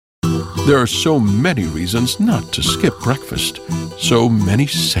There are so many reasons not to skip breakfast. So many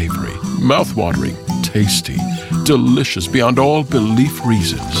savory, mouth-watering, tasty, delicious beyond all belief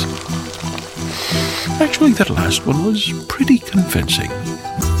reasons. Actually, that last one was pretty convincing.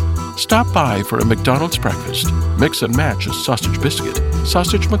 Stop by for a McDonald's breakfast. Mix and match a sausage biscuit,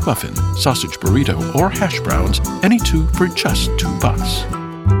 sausage McMuffin, sausage burrito, or hash browns, any two for just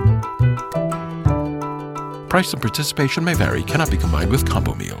 $2. Price and participation may vary, cannot be combined with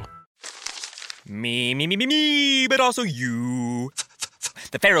combo meal. Me, but also you.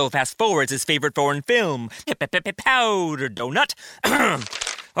 The Pharaoh fast forwards his favorite foreign film, Powder Donut.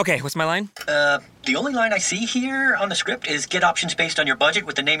 Okay, what's my line? The only line I see here on the script is get options based on your budget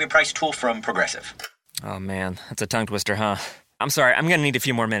with the Name Your Price tool from Progressive. Oh man, that's a tongue twister, huh? I'm sorry, I'm gonna need a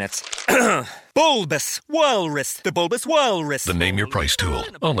few more minutes. Bulbous Walrus, the Bulbous Walrus. The Name Your Price tool,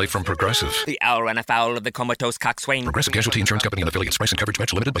 only from Progressive. The owl ran afoul of the comatose coxswain. Progressive Casualty Insurance Company and affiliates. Price and coverage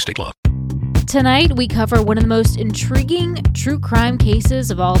match limited by state law. Tonight, we cover one of the most intriguing true crime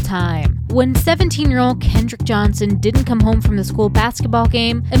cases of all time. When 17-year-old Kendrick Johnson didn't come home from the school basketball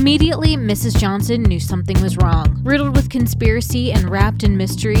game, immediately Mrs. Johnson knew something was wrong. Riddled with conspiracy and wrapped in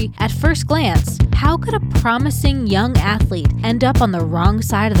mystery, at first glance, how could a promising young athlete end up on the wrong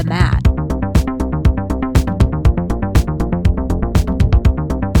side of the mat?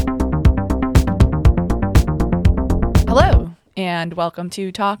 Hello, and welcome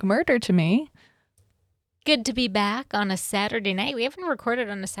to Talk Murder to Me. Good to be back on a Saturday night. We haven't recorded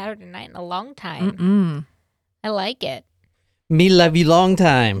on a Saturday night in a long time. I like it. Me love you long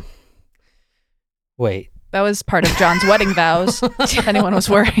time. Wait. That was part of John's wedding vows, if anyone was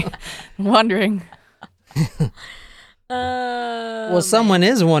wondering. Well, someone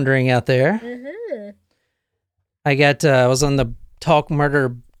is wondering out there. Mm-hmm. I was on the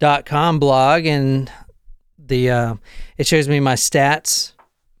talkmurder.com blog, and it shows me my stats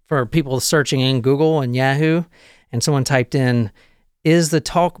for people searching in Google and Yahoo, and someone typed in, is the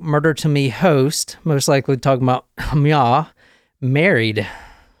Talk Murder to Me host, most likely talking about Mya, married?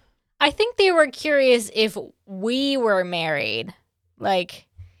 I think they were curious if we were married. Like,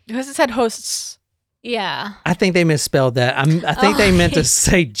 Because it said hosts. Yeah. I think they misspelled that. I think they meant to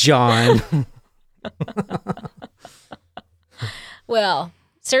say John. Well,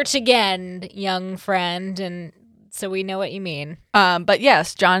 search again, young friend, and so we know what you mean. But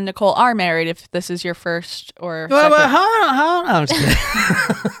yes, John and Nicole are married if this is your first or Well, second. hold on. I'm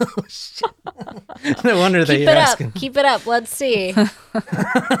just kidding. No wonder they Keep it asking. up. Keep it up. Let's see.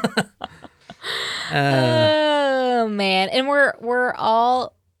 Oh man. And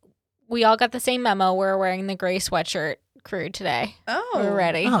we all got the same memo. We're wearing the gray sweatshirt crew today. Oh. We're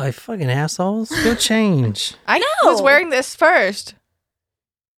ready. Oh, you fucking assholes. Go change. I was wearing this first.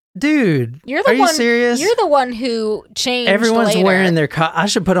 Dude, You're the are one, you serious? You're the one who changed Everyone's later. wearing their... I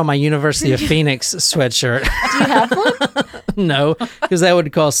should put on my University of Phoenix sweatshirt. Do you have one? No, because that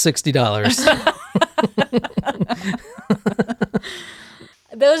would cost $60.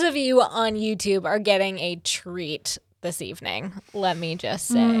 Those of you on YouTube are getting a treat this evening, let me just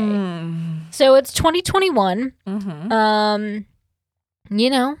say. So it's 2021. You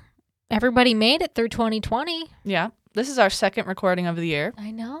know, everybody made it through 2020. Yeah. This is our second recording of the year.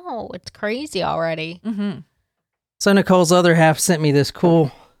 I know. It's crazy already. So Nicole's other half sent me this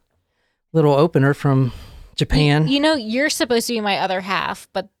cool little opener from Japan. You know, you're supposed to be my other half,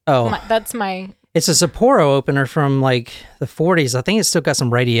 but Oh. that's my... It's a Sapporo opener from like the 40s. I think it's still got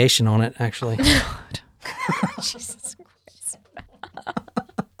some radiation on it, actually. Jesus Christ.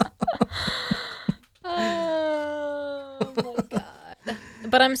 Oh, my God.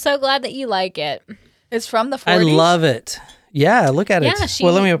 But I'm so glad that you like it. It's from the 40s. I love it. Yeah, look at it. Yeah,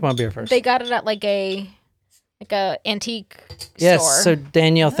 Well, let me open my beer first. They got it at like a antique Yes, store. so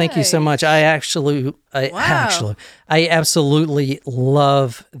Danielle, thank you so much. I absolutely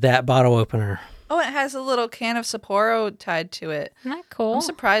love that bottle opener. Oh, it has a little can of Sapporo tied to it. Isn't that cool? I'm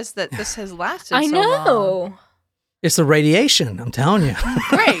surprised that this has lasted I so know. long. It's the radiation, I'm telling you.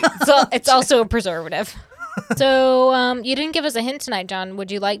 Great. So it's also a preservative. So you didn't give us a hint tonight, John.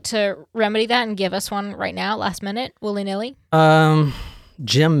 Would you like to remedy that and give us one right now, last minute, willy-nilly?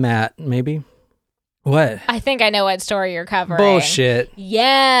 Gym mat, maybe. What? I think I know what story you're covering. Bullshit.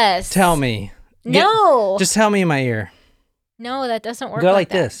 Yes. Tell me. No. Just tell me in my ear. No, that doesn't work. Go like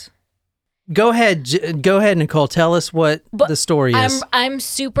that. this. Go ahead, Nicole. Tell us what the story is. I'm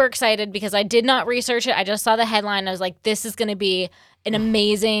super excited because I did not research it. I just saw the headline. I was like, this is going to be an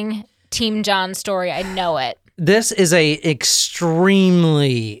amazing Team John story. I know it. This is a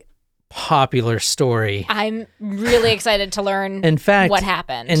extremely popular story. I'm really excited to learn In fact, what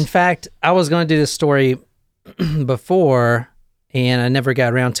happened. In fact, I was going to do this story before, and I never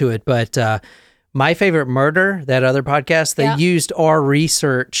got around to it. But My Favorite Murder, that other podcast, they used our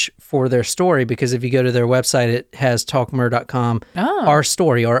research for their story, because if you go to their website, it has talkmurder.com, our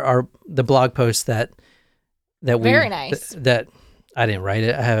story, or the blog post that we... Very nice. That I didn't write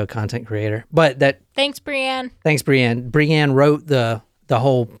it. I have a content creator. But that... Thanks, Brianne. Thanks, Brianne. Brianne wrote the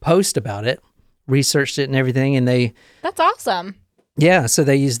whole post about it, researched it and everything, and they... That's awesome. Yeah, so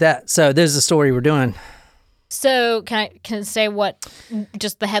they used that. So there's the story we're doing. So can I say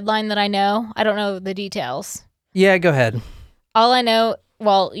just the headline that I know? I don't know the details. Yeah, go ahead. All I know,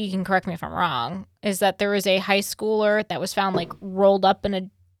 well, you can correct me if I'm wrong, is that there was a high schooler that was found like rolled up in a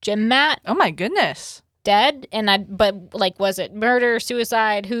gym mat. Oh my goodness. Dead. But was it murder,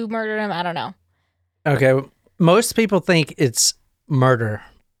 suicide? Who murdered him? I don't know. Okay. Most people think it's murder.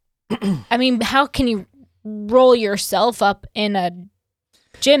 I mean, how can you roll yourself up in a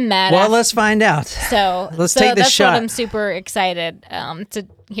gym mat? Well, let's find out. So let's take this shot. That's what I'm super excited to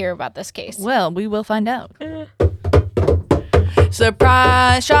hear about this case. Well, we will find out.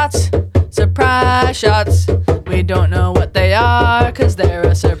 Surprise shots. Surprise shots. We don't know what they are because they're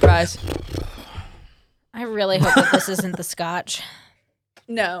a surprise. I really hope that this isn't the scotch.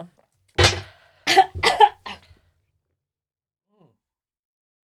 No.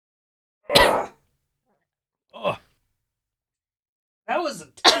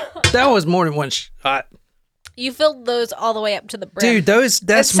 That was more than one shot. You filled those all the way up to the brim. Dude, that's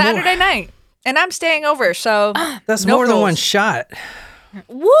It's Saturday night, and I'm staying over, so that's no more than rules. one shot.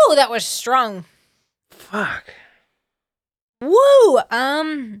 Woo, that was strong. Fuck. Woo.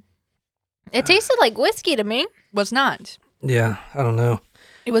 It tasted like whiskey to me. Was not. Yeah, I don't know.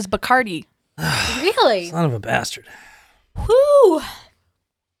 It was Bacardi. Really? Son of a bastard. Woo.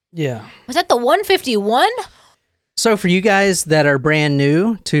 Yeah. Was that the 151? So for you guys that are brand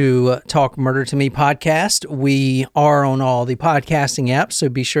new to Talk Murder to Me podcast, we are on all the podcasting apps, so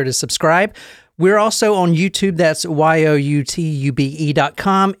be sure to subscribe. We're also on YouTube. That's youtube.com,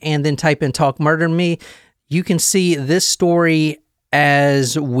 and then type in Talk Murder to Me. You can see this story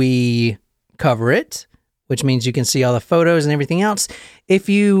as we cover it, which means you can see all the photos and everything else. If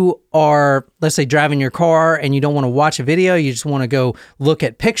you are, let's say, driving your car and you don't want to watch a video, you just want to go look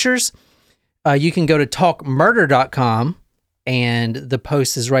at pictures, you can go to talkmurder.com, and the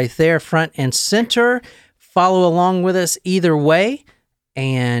post is right there, front and center. Follow along with us either way,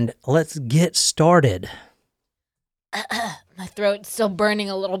 and let's get started. My throat's still burning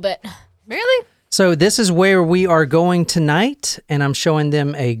a little bit. Really? So this is where we are going tonight, and I'm showing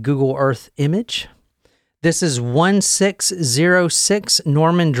them a Google Earth image. This is 1606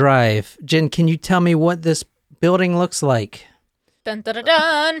 Norman Drive. Jen, can you tell me what this building looks like? Dun dun dun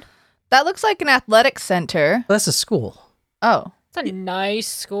dun. That looks like an athletic center. That's a school. Oh, It's a nice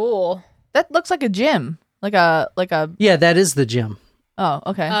school. that looks like a gym. Like a. Yeah, that is the gym. Oh,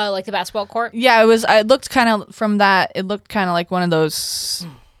 okay. Like the basketball court. Yeah, it was. I looked kind of from that. It looked kind of like one of those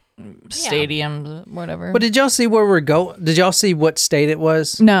stadiums, whatever. But did y'all see where we're going? Did y'all see what state it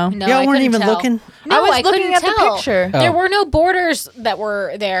was? No, No, Y'all I weren't couldn't even tell. looking? No, I was I looking couldn't at the tell. picture. There Oh. were no borders that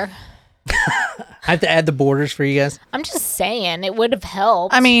were there. I have to add the borders for you guys. I'm just saying, it would have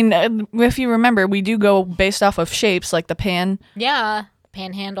helped. I mean, if you remember, we do go based off of shapes, like the yeah,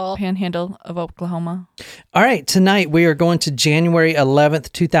 panhandle. panhandle of Oklahoma. All right, tonight we are going to January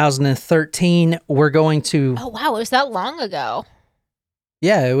 11th, 2013. We're going to, Oh wow, it was that long ago.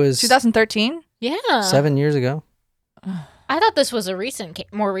 yeah, it was 2013. Yeah, 7 years ago. I thought this was a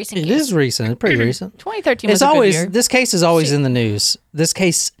more recent It case. is recent. It's pretty recent. 2013 was It's a good always, year. this case is always in the news. This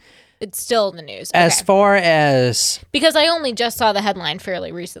case, It's still in the news. as Okay. far as Because I only just saw the headline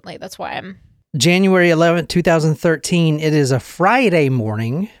fairly recently. That's why I'm... January 11th, 2013, it is a Friday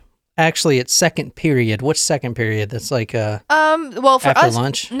morning. Actually, it's second period. What's second period? That's like well, for after us,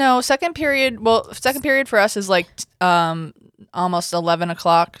 lunch. no, second period. Well, second period for us is like almost 11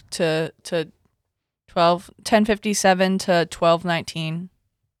 o'clock to 10:57 to 12:19.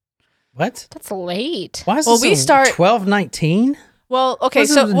 What? That's late. Why is Well, this we start- 12:19? Well, okay,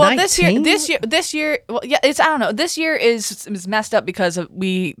 This so is well 19? this year, well, yeah, it's I don't know. This year is messed up because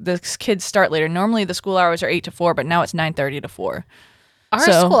the kids start later. Normally the school hours are 8 to 4, but now it's 9:30 to 4. Our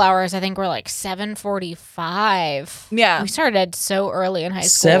So- school hours, I think, were like 7:45. Yeah. We started so early in high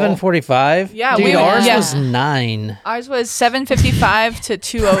school. 7:45? Yeah, Dude, we- ours yeah. was 9. Ours was 7:55 to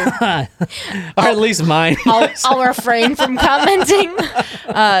 20. Or at least mine. I'll refrain from commenting.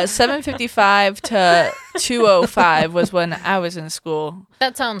 7:55 to 2:05 was when I was in school.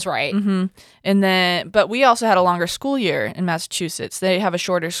 That sounds right. And then, but we also had a longer school year in Massachusetts. They have a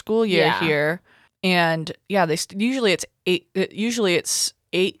shorter school year Yeah. here, and yeah, usually it's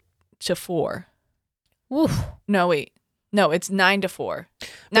 8 to 4. Woof. No, wait. No, it's 9 to 4.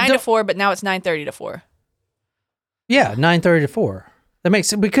 9 to 4, but now it's 9:30 to 4. Yeah, 9:30 to 4. That makes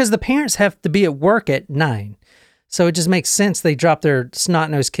sense because the parents have to be at work at 9. So it just makes sense they drop their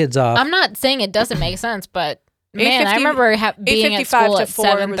snot-nosed kids off. I'm not saying it doesn't make sense, but man, I 8:50 remember being at school to at 4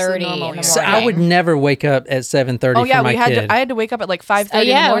 was the 7:30 normal in the normal. So morning. I would never wake up at 7:30 Oh yeah, for my kid. I had to wake up at like 5:30 in the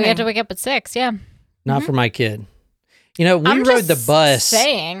Yeah, morning. we had to wake up at 6. Yeah, Not for my kid. You know, we I'm rode the just bus.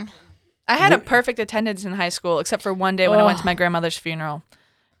 Saying. I had a perfect attendance in high school, except for one day when I went to my grandmother's funeral,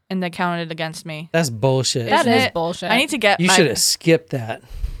 and they counted it against me. That's bullshit. That Isn't is it? bullshit. I need to get. You should have skipped that.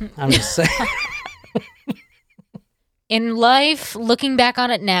 I'm just saying. In life, looking back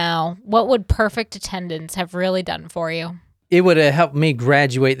on it now, what would perfect attendance have really done for you? It would have helped me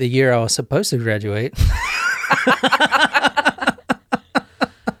graduate the year I was supposed to graduate.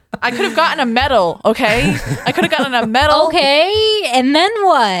 I could have gotten a medal. Okay, I could have gotten a medal. Okay, and then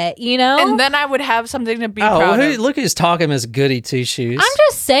what? You know? And then I would have something to be proud of. Look who's talking as goody two shoes. I'm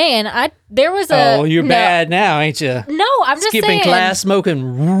just saying. There was a. Oh, you're bad now, ain't you? No, I'm just Skipping saying. class,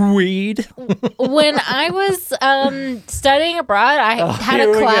 smoking weed. When I was studying abroad, I had here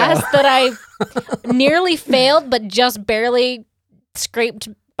a we go. class that I nearly failed, but just barely scraped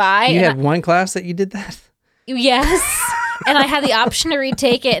by. You and had one class that you did that? Yes. And I had the option to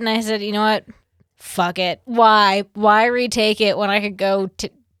retake it, and I said, you know what? Fuck it. Why? Why retake it when I could go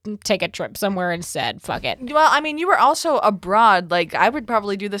take a trip somewhere instead? Fuck it. Well, I mean, you were also abroad. Like, I would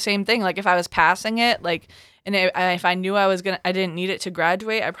probably do the same thing. Like, if I was passing it, like, and if I knew I didn't need it to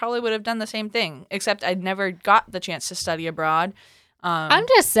graduate, I probably would have done the same thing. Except I never got the chance to study abroad. I'm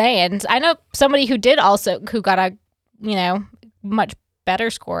just saying. I know somebody who got a, much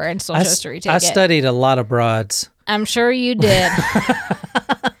better score and still chose to retake I it. studied a lot of broads. I'm sure you did.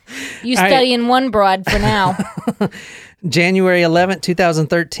 You study in one broad for now. January 11th,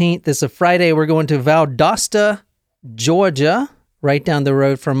 2013. This is a Friday. We're going to Valdosta, Georgia, right down the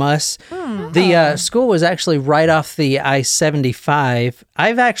road from us. The school was actually right off the I-75.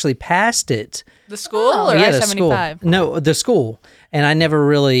 I've actually passed it. The school or the I-75? school. No, the school. And I never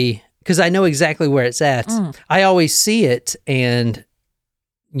really, because I know exactly where it's at. I always see it, and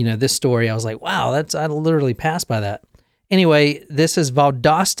this story, I was like, wow, I literally passed by that. Anyway, this is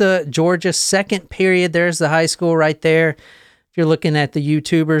Valdosta, Georgia, second period. There's the high school right there. If you're looking at the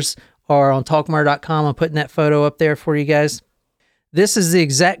YouTubers or on talkmurder.com, I'm putting that photo up there for you guys. This is the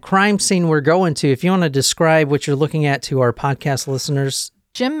exact crime scene we're going to. If you want to describe what you're looking at to our podcast listeners.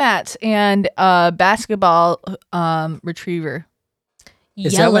 Gym mats and basketball retriever.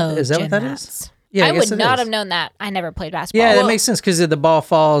 Is Yellow that what that mats. is? Yeah, I guess would it not is. have known that. I never played basketball. Yeah, that makes sense because the ball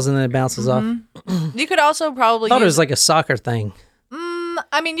falls and then it bounces off. You could also probably I thought it use was like a soccer thing.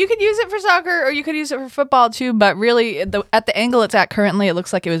 I mean, you could use it for soccer or you could use it for football too, but really at the angle it's at currently, it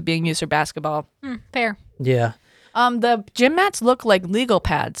looks like it was being used for basketball. Fair. Yeah. The gym mats look like legal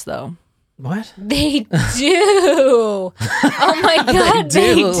pads though. What? They do. Oh my God,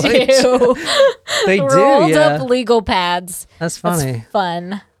 they do. do. They do, Rolled yeah. up legal pads. That's funny. That's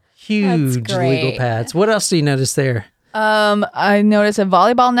fun. Huge That's great. legal pads. What else do you notice there? I noticed a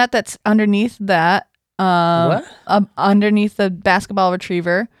volleyball net that's underneath that. What? Underneath the basketball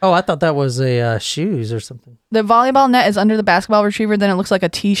retriever. Oh, I thought that was a shoes or something. The volleyball net is under the basketball retriever. Then it looks like a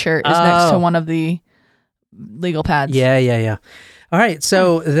T-shirt is next to one of the legal pads. Yeah. All right,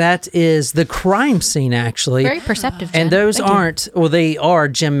 so that is the crime scene, actually. Very perceptive, Jen. And those they are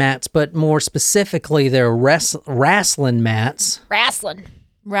gym mats, but more specifically, they're wrestling mats. Wrestling.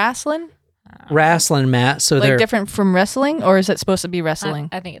 Wrestling mats. So Like they're different from wrestling, or is it supposed to be wrestling?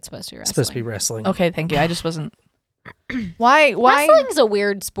 I think it's supposed to be wrestling. supposed to be wrestling. Okay, thank you. I just wasn't. Why? Wrestling's a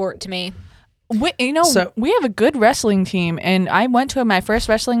weird sport to me. We So- have a good wrestling team, and I went to my first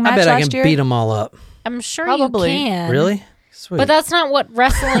wrestling match I bet I last can year. beat them all up. I'm sure Probably. you can. Really? Sweet. But that's not what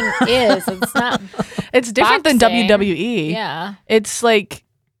wrestling is. It's not. It's different than boxing. WWE. Yeah. It's like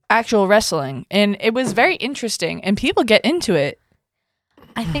actual wrestling, and it was very interesting, and people get into it.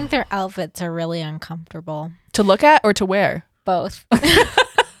 I think their outfits are really uncomfortable. To look at or to wear? Both.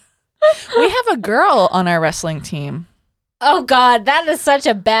 We have a girl on our wrestling team. Oh God, that is such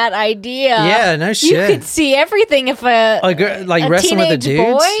a bad idea. Yeah, no You shit. could see everything if A girl, like a wrestling with the teenage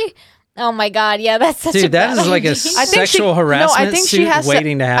dudes? boy. Oh my God, yeah, that's such a Dude, bad that is like a idea. sexual harassment suit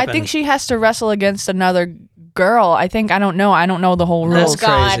waiting to happen. I think she has to wrestle against another girl. I don't know the whole That's rules.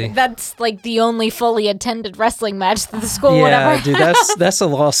 God, crazy. that's like the only fully attended wrestling match that the school would Yeah, ever dude, have. that's a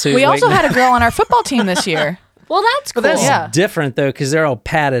lawsuit. We also waiting. had a girl on our football team this year. Well, that's cool. But that's Yeah. different though, because they're all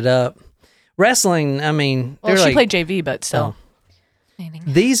padded up. Wrestling, I mean, Well, they're she like, played JV, but still.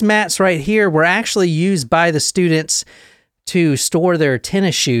 these mats right here were actually used by the students to store their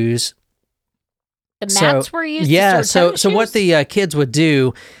tennis shoes. The mats were used. Yeah. To store So what shoes? the kids would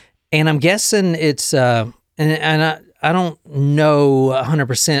do, and I'm guessing it's and I don't know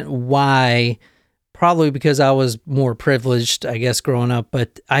 100% why. Probably because I was more privileged, I guess, growing up.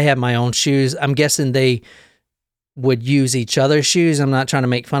 But I had my own shoes. I'm guessing they would use each other's shoes. I'm not trying to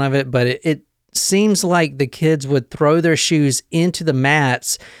make fun of it, but it seems like the kids would throw their shoes into the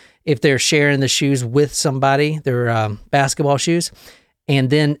mats if they're sharing the shoes with somebody, their basketball shoes. And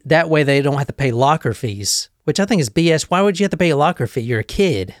then that way they don't have to pay locker fees, which I think is BS. Why would you have to pay a locker fee? You're a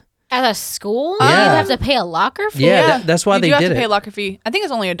kid. At a school, Yeah. you'd have to pay a locker fee. Yeah, that's why you they do have did to pay a it. locker fee. I think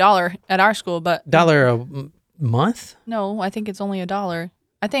it's only $1 at our school, but $1 a month? no, I think it's only $1.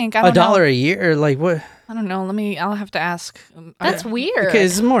 I think I don't $1 know. a year? Like what? I don't know. I'll have to ask. That's weird. Okay,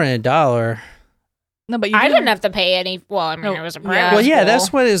 it's more than $1. No, but you I do- didn't have to pay any. Well, I mean, No, it was a yeah. private Well, yeah, school.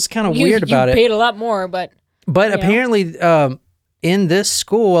 that's what is kind of You- weird about you it. paid a lot more, but But you know. apparently, in this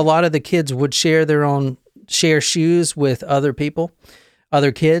school, a lot of the kids would share shoes with other people,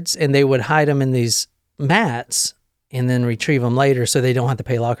 other kids, and they would hide them in these mats and then retrieve them later, so they don't have to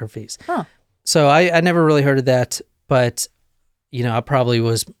pay locker fees. Huh. So I never really heard of that, but I probably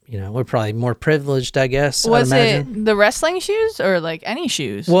was, we're probably more privileged, I guess. I'd Was imagine. it the wrestling shoes or like any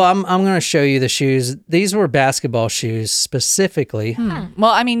shoes? Well, I'm going to show you the shoes. These were basketball shoes specifically.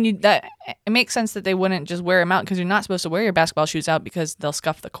 Well, I mean, it makes sense that they wouldn't just wear them out because you're not supposed to wear your basketball shoes out because they'll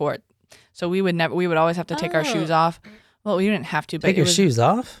scuff the court. So we would always have to take our shoes off. Well, we didn't have to, but Take your it was, shoes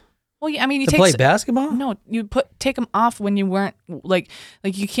off Well, yeah, I mean, you to take play basketball? No, you take them off when you weren't like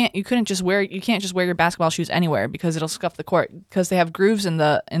you can't just wear your basketball shoes anywhere because it'll scuff the court because they have grooves in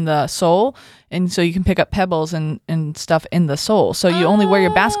the sole, and so you can pick up pebbles and stuff in the sole. So you only wear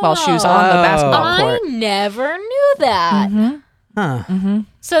your basketball shoes on the basketball court. I never knew that. Huh.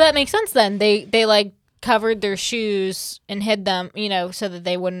 So that makes sense then. They like covered their shoes and hid them, so that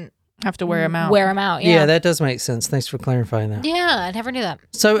they wouldn't Have to wear them out. wear them out. Yeah, Yeah, that does make sense. Thanks for clarifying that. yeah, I never knew that.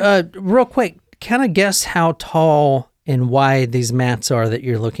 So, real quick, kind of guess how tall and wide these mats are that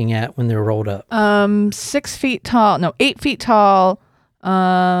you're looking at when they're rolled up. 6 feet tall. No, 8 feet tall.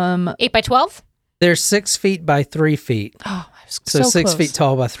 8 by 12. They're 6 feet by 3 feet. Oh, I was So, so 6 close. feet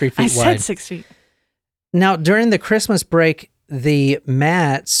tall by 3 I feet said wide. 6 feet. Now, during the Christmas break, the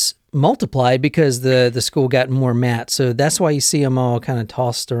mats multiplied because the school got more mats. So that's why you see them all kind of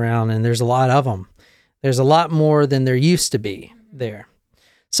tossed around, and there's a lot of them. There's a lot more than there used to be there.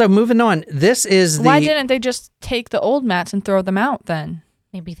 So moving on, this is the... Why didn't they just take the old mats and throw them out then?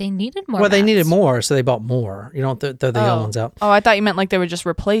 Maybe they needed more. Well, they mats. needed more, so they bought more. You don't throw the old ones out. Oh, I thought you meant like they were just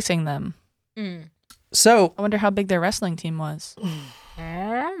replacing them. So I wonder how big their wrestling team was.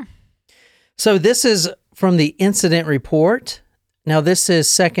 So this is from the incident report. Now, this is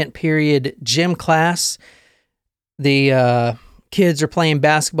second period gym class. The kids are playing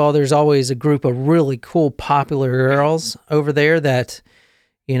basketball. There's always a group of really cool, popular girls over there that,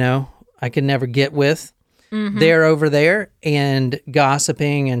 I could never get with. They're over there and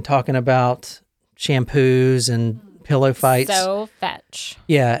gossiping and talking about shampoos and pillow fights. So fetch.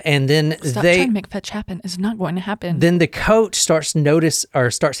 Yeah, and then Stop trying to make fetch happen. It's not going to happen. then the coach starts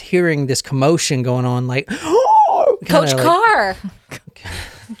hearing this commotion going on, like, Coach Carr.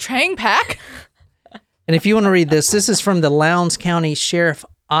 Trang pack? And if you want to read this is from the Lowndes County Sheriff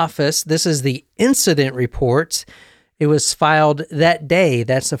Office. This is the incident report. It was filed that day.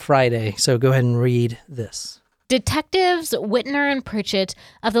 That's a Friday. So go ahead and read this. Detectives Whitner and Pritchett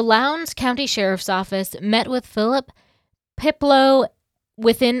of the Lowndes County Sheriff's Office met with Philip Piplow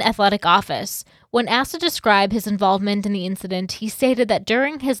within athletic office. When asked to describe his involvement in the incident, he stated that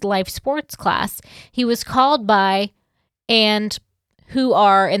during his life sports class, he was called by and who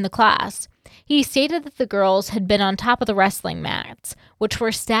are in the class. He stated that the girls had been on top of the wrestling mats, which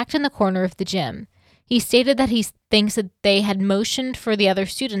were stacked in the corner of the gym. He stated that he thinks that they had motioned for the other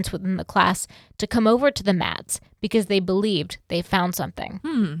students within the class to come over to the mats because they believed they found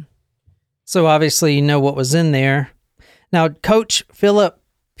something. So obviously you know what was in there. Now, Coach Philip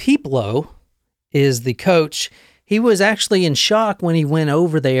Piplow is the coach. He was actually in shock when he went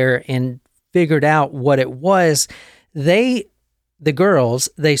over there and figured out what it was. The girls,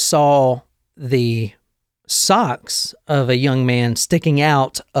 they saw the socks of a young man sticking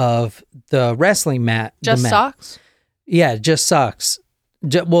out of the wrestling mat. the Just mat. socks? Yeah, just socks.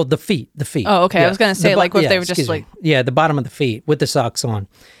 Well, the feet. Oh, okay. I Yeah. was gonna say, The like, if they were just, excuse me. like- Yeah, the bottom of the feet with the socks on.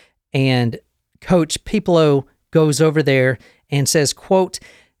 And Coach Piplow goes over there and says, quote,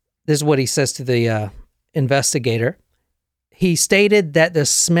 this is what he says to the investigator. He stated that the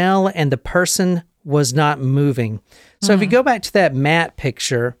smell and the person was not moving. So if you go back to that mat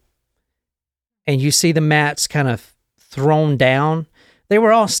picture and you see the mats kind of thrown down, they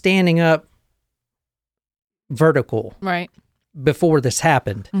were all standing up vertical Right. before this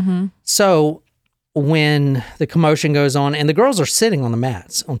happened. So when the commotion goes on, and the girls are sitting on the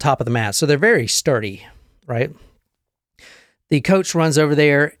mats, on top of the mats, so they're very sturdy, right? The coach runs over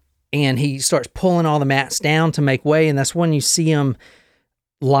there and he starts pulling all the mats down to make way, and that's when you see him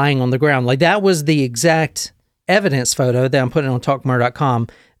lying on the ground. Like, that was the exact evidence photo that I'm putting on talkmurder.com.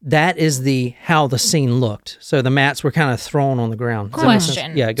 That is how the scene looked. So the mats were kind of thrown on the ground. Does that make sense?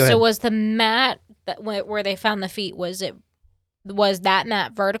 Question. Yeah, go ahead. So was the mat where they found the feet, was that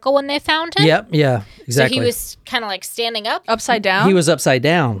mat vertical when they found him? Yep, yeah, exactly. So he was kind of like standing up? Upside down? He was upside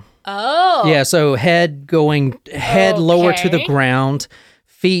down. Oh. Yeah, so head lower to the ground,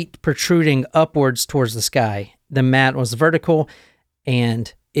 feet protruding upwards towards the sky. The mat was vertical,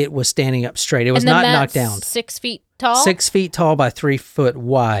 and it was standing up straight. It was not knocked down. 6 feet tall? 6 feet tall by 3 foot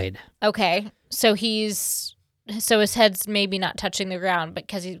wide. Okay. So his head's maybe not touching the ground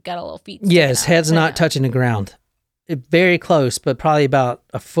because he's got a little feet. Yeah, his head's not touching the ground. Very close, but probably about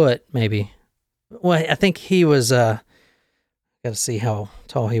a foot, maybe. Well, I think he was, got to see how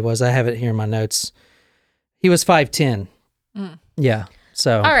tall he was. I have it here in my notes. He was 5'10". Yeah,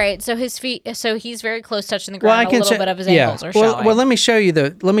 so. All right, so his feet, so he's very close touching the ground. A little bit of his ankles are showing. Well, let me show you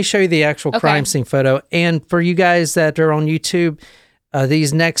the actual crime scene photo. And for you guys that are on YouTube,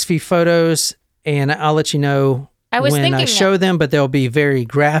 these next few photos, and I'll let you know when I show them, but they'll be very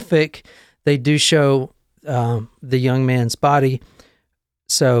graphic. They do show the young man's body.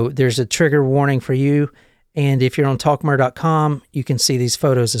 So there's a trigger warning for you. And if you're on talkmurder.com, you can see these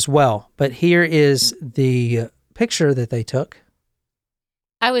photos as well. But here is the picture that they took.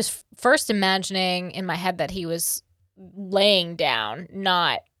 I was first imagining in my head that he was laying down,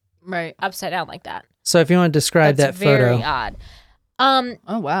 not upside down like that. So if you want to describe that photo. Very odd.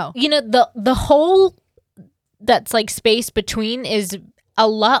 Oh, wow. You know, the hole that's like space between is a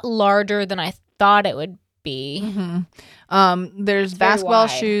lot larger than I thought it would be. There's basketball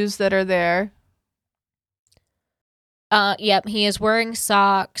shoes that are there. Yep, he is wearing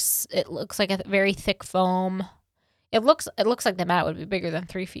socks. It looks like a very thick foam. It looks like the mat would be bigger than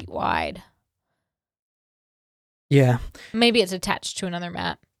 3 feet wide. Yeah. Maybe it's attached to another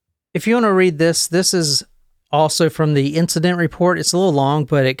mat. If you want to read this is also from the incident report. It's a little long,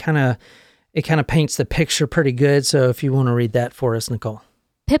 but it kind of paints the picture pretty good. So if you want to read that for us, Nicole.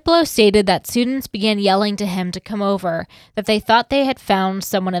 Piplo stated that students began yelling to him to come over, that they thought they had found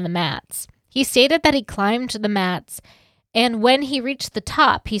someone in the mats. He stated that he climbed the mats, and when he reached the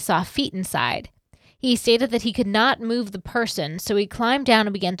top, he saw feet inside. He stated that he could not move the person, so he climbed down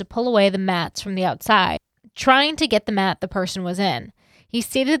and began to pull away the mats from the outside, trying to get the mat the person was in. He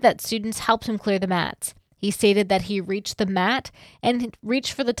stated that students helped him clear the mats. He stated that he reached the mat and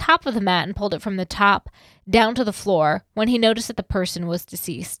reached for the top of the mat and pulled it from the top down to the floor when he noticed that the person was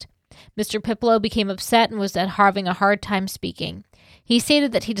deceased. Mr. Piplo became upset and was having a hard time speaking. He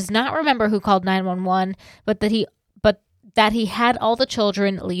stated that he does not remember who called 911, but that he had all the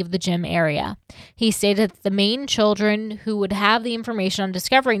children leave the gym area. He stated that the main children who would have the information on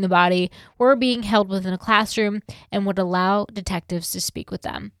discovering the body were being held within a classroom and would allow detectives to speak with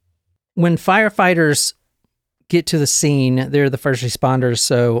them. When firefighters get to the scene, they're the first responders,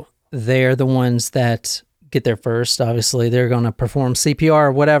 so they're the ones that get there first. Obviously, they're going to perform CPR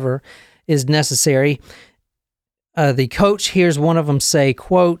or whatever is necessary. The coach hears one of them say,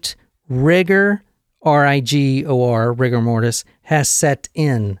 quote, rigor, R-I-G-O-R, rigor mortis, has set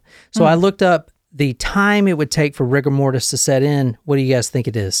in. So I looked up the time it would take for rigor mortis to set in. What do you guys think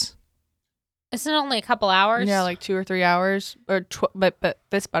it is? Isn't it only a couple hours? Yeah, like 2 or 3 hours. But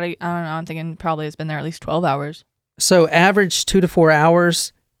this body, I don't know, I'm thinking probably has been there at least 12 hours. So average 2 to 4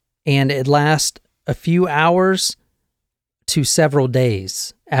 hours, and it lasts a few hours to several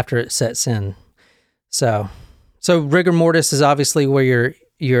days after it sets in. So rigor mortis is obviously where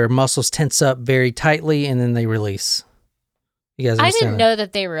your muscles tense up very tightly and then they release. You guys understand? I didn't know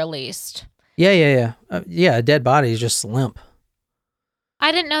that they released. Yeah. A dead body is just limp.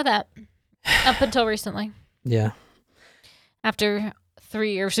 I didn't know that up until recently. Yeah. After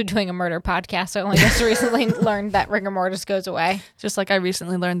 3 years of doing a murder podcast, I only just recently learned that rigor mortis goes away. Just like I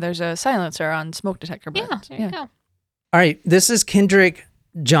recently learned there's a silencer on smoke detector buttons. Yeah, there you go. All right, this is Kendrick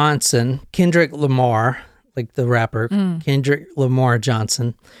Johnson, Kendrick Lamar, like the rapper, Kendrick Lamar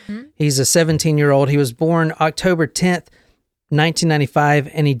Johnson. He's a 17-year-old. He was born October 10th, 1995,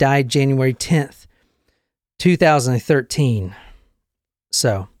 and he died January 10th, 2013.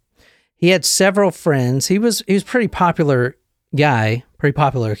 So he had several friends. He was a pretty popular guy, pretty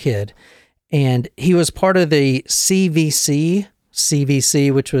popular kid. And he was part of the CVC,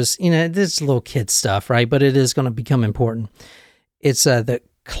 which was, this is little kid stuff, right? But it is going to become important. It's the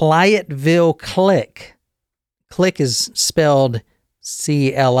Clyattville Click. click is spelled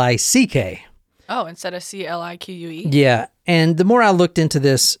C-L-I-C-K. Oh, instead of C-L-I-Q-U-E? Yeah. And the more I looked into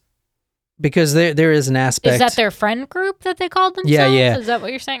this, because there is an aspect. Is that their friend group that they called themselves? Yeah. Is that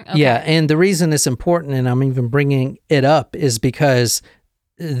what you're saying? Okay. Yeah. And the reason it's important, and I'm even bringing it up, is because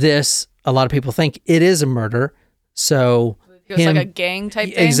a lot of people think it is a murder. So It was like a gang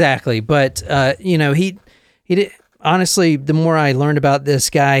type thing? Exactly. But, he did, honestly, the more I learned about this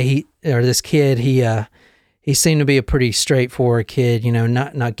guy, this kid, he seemed to be a pretty straightforward kid,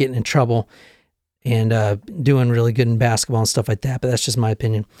 not getting in trouble and doing really good in basketball and stuff like that. But that's just my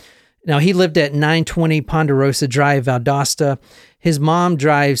opinion. Now, he lived at 920 Ponderosa Drive, Valdosta. His mom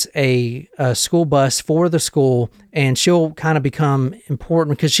drives a school bus for the school, and she'll kind of become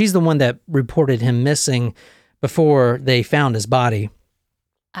important because she's the one that reported him missing before they found his body.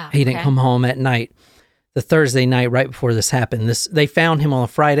 He didn't come home at night, the Thursday night right before this happened. They found him on a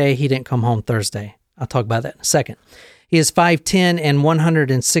Friday. He didn't come home Thursday. I'll talk about that in a second. He is 5'10" and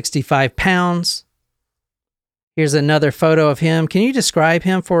 165 pounds. Here's another photo of him. Can you describe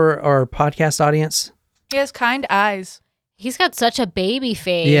him for our podcast audience? He has kind eyes. He's got such a baby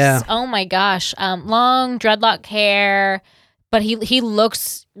face. Yeah. Oh my gosh. Long dreadlock hair, but he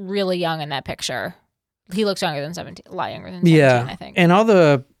looks really young in that picture. He looks younger than 17, a lot younger than 17, I think. And all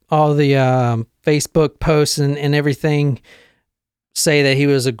the Facebook posts and everything say that he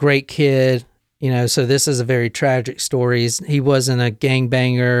was a great kid. So this is a very tragic story. He wasn't a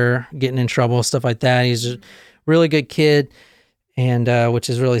gangbanger, getting in trouble, stuff like that. He's a really good kid, and which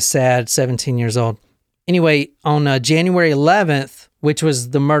is really sad, 17 years old. Anyway, on January 11th, which was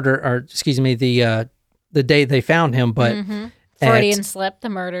the day they found him, but Freudian slip, the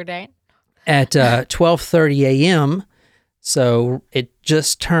murder date. At 12:30 a.m., so it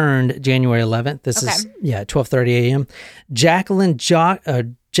just turned January 11th. This is 12:30 a.m.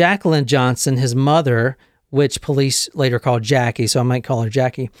 Jacqueline Johnson, his mother, which police later called Jackie, so I might call her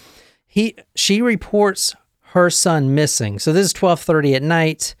Jackie. She reports her son missing. So this is 12:30 at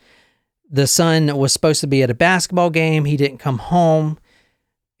night. The son was supposed to be at a basketball game. He didn't come home,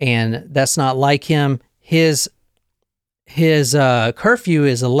 and that's not like him. His curfew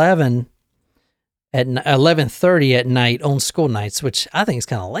is 11:30 at night on school nights, which I think is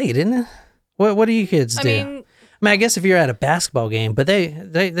kind of late, isn't it? What do you kids do? I guess if you're at a basketball game, but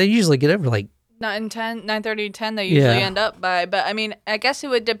they usually get over like 9:30, 10 they usually end up by. But I guess it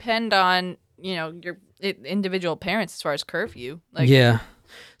would depend on, your individual parents as far as curfew.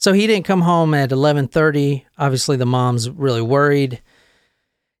 So he didn't come home at 11:30. Obviously the mom's really worried.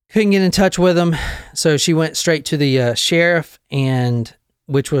 Couldn't get in touch with him. So she went straight to the sheriff, and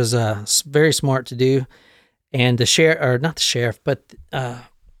which was very smart to do. And the sheriff, or not the sheriff, but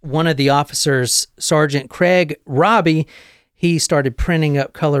one of the officers, Sergeant Craig Robbie, he started printing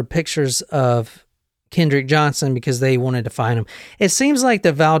up colored pictures of Kendrick Johnson because they wanted to find him. It seems like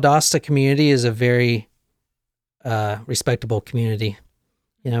the Valdosta community is a very respectable community,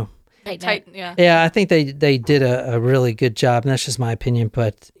 Tight, Yeah, I think they did a really good job, and that's just my opinion,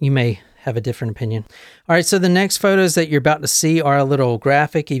 but you may have a different opinion. All right, so the next photos that you're about to see are a little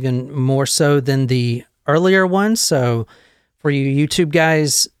graphic, even more so than the earlier ones. So for you YouTube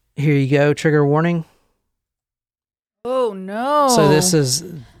guys, here you go, trigger warning. Oh, no. So this is...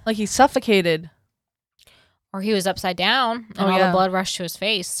 like he suffocated. Or he was upside down, and all the blood rushed to his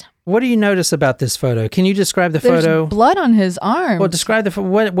face. What do you notice about this photo? Can you describe the There's photo? Blood on his arm. Well, describe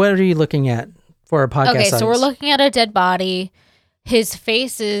what are you looking at for our podcast audience? So we're looking at a dead body. His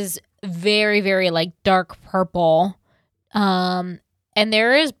face is very, very dark purple. And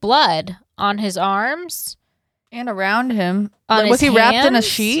there is blood on his arms. And around him. On was his he wrapped in a hands?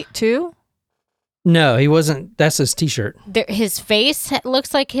 sheet too? No, he wasn't. That's his t-shirt. His face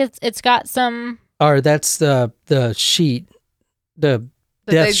looks like it's got some... Or that's the sheet, the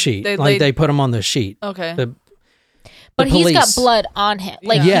death sheet. They put him on the sheet. Okay. But he's got blood on him.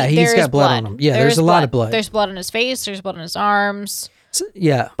 He's got blood on him. Yeah, there's a lot of blood. There's blood on his face. There's blood on his arms.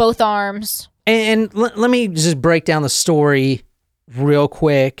 Yeah. Both arms. And let me just break down the story real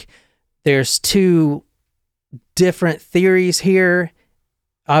quick. There's two different theories here.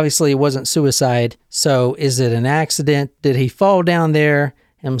 Obviously, it wasn't suicide. So is it an accident? Did he fall down there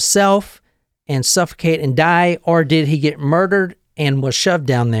himself and suffocate and die? Or did he get murdered and was shoved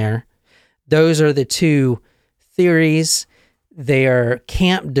down there? Those are the two theories. They're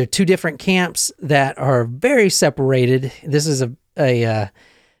two different camps that are very separated. This is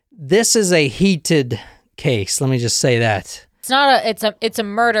a heated case. Let me just say that. It's a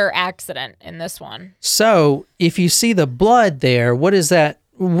murder accident in this one. So if you see the blood there, what is that?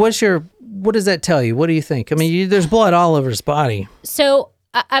 What does that tell you? What do you think? I mean, there's blood all over his body. So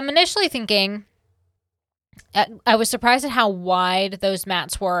I'm initially thinking I was surprised at how wide those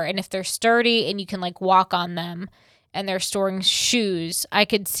mats were, and if they're sturdy and you can like walk on them, and they're storing shoes, I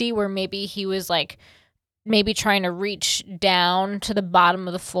could see where maybe he was like maybe trying to reach down to the bottom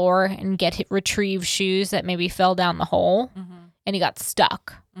of the floor and retrieve shoes that maybe fell down the hole, and he got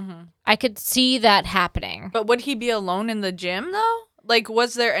stuck. I could see that happening. But would he be alone in the gym though? Like,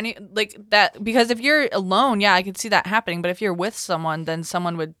 was there any like that? Because if you're alone, yeah, I could see that happening. But if you're with someone, then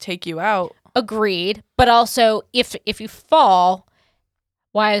someone would take you out. Agreed. But also, if you fall,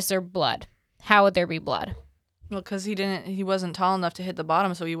 why is there blood? How would there be blood? Well, because he wasn't tall enough to hit the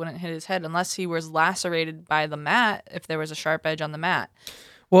bottom, so he wouldn't hit his head unless he was lacerated by the mat. If there was a sharp edge on the mat.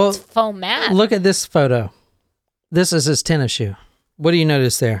 Well, It's foam mat. look at this photo. This is his tennis shoe. What do you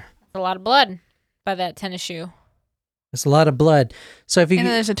notice there? A lot of blood by that tennis shoe. There's a lot of blood. So if you And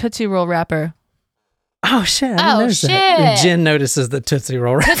there's a Tootsie Roll wrapper. oh shit, I didn't Oh, notice that. shit. Jen notices the Tootsie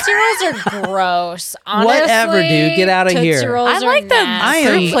Roll wrapper. Tootsie Rolls are gross. Honestly, Whatever, dude. Get out of Tootsie here. Rolls I like the nasty.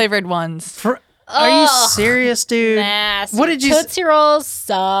 fruit flavored ones. Are you Ugh. serious, dude? Nasty. What did you? Tootsie Rolls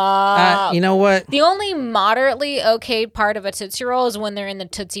suck. You know what? The only moderately okay part of a Tootsie Roll is when they're in the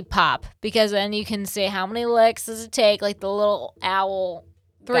Tootsie Pop, because then you can say how many licks does it take, like the little owl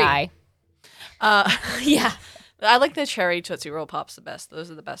 3. guy. Yeah. I like the cherry Tootsie Roll Pops the best. Those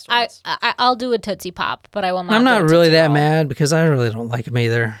are the best ones. I'll do a Tootsie Pop, but I will not. I'm do not a really Tootsie that Roll. mad because I really don't like them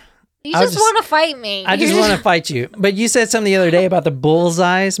either. You I just just- want to fight me. I just want to fight you. But you said something the other day about the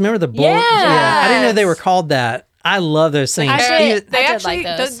bullseyes. Remember the bull? Yes. I didn't know they were called that. I love those things. Actually, They I did actually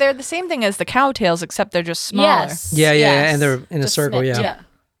like those. they're the same thing as the cowtails, except they're just smaller. Yes. Yeah, yes. and they're in a Just circle. snipped, Yeah. Yeah.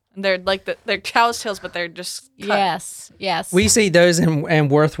 They're like they're cow's tails, but they're just cut. Yes. We see those in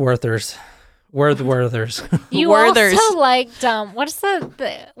Worthworthers. You Werthers. also liked what is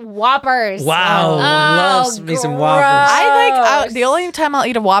the Whoppers? Wow, loves me some Whoppers. I like the only time I'll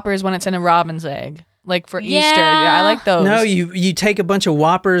eat a Whopper is when it's in a robin's egg, like for Easter. Yeah, I like those. No, you take a bunch of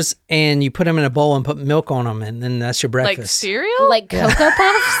Whoppers and you put them in a bowl and put milk on them, and then that's your breakfast. like cereal. Like Cocoa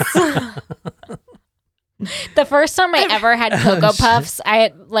Puffs. The first time I ever had Cocoa Puffs, I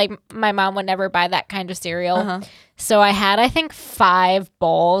had, like, my mom would never buy that kind of cereal. So I had, I think, 5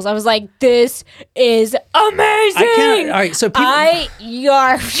 bowls. I was like, this is amazing. All right, so people. I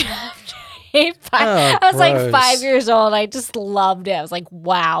yarfed after I Oh, was like gross. 5 years old. I just loved it. I was like,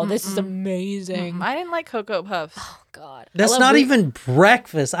 wow, this is amazing. I didn't like Cocoa Puffs. God. That's I love not even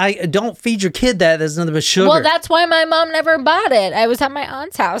breakfast. I don't feed your kid that. That's nothing but sugar. Well, that's why my mom never bought it. I was at my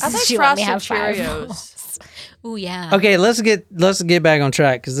aunt's house. I and like she let me Frosted have 5 Cheerios. bowls. Ooh, yeah. Okay, let's get back on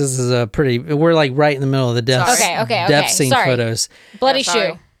track because this is a pretty. We're like right in the middle of the death. Sorry. Okay. Death scene Sorry. photos. Bloody Yeah,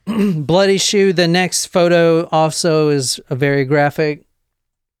 sorry. shoe. Bloody shoe. The next photo also is a very graphic.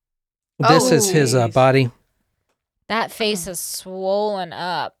 This is his jeez. body. That face is swollen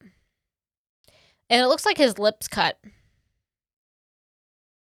up. And it looks like his lips cut.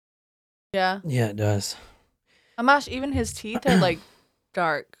 Yeah, Yeah, it does. Amash, even his teeth are like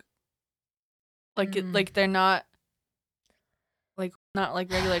dark. Like like they're not like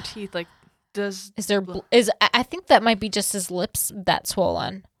regular teeth. Like does Is there I think that might be just his lips that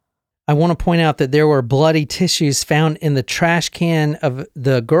swollen. I want to point out that there were bloody tissues found in the trash can of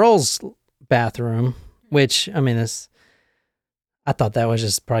the girls' bathroom, which, I mean, I thought that was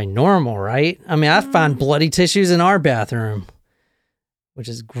just probably normal, right? I mean, I find bloody tissues in our bathroom, which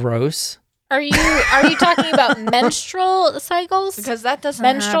is gross. Are you talking about menstrual cycles? because that doesn't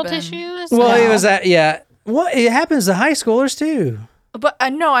menstrual happen. tissues? Well, No. it was that, yeah. Well, it happens to high schoolers too. But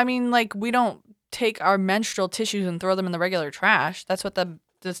no, I mean like we don't take our menstrual tissues and throw them in the regular trash. That's what the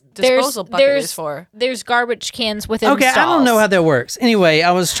disposal bucket is for. There's garbage cans within Okay, I don't know stalls. how that works. Anyway,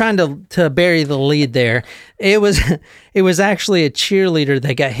 I was trying to bury the lead there. It was actually a cheerleader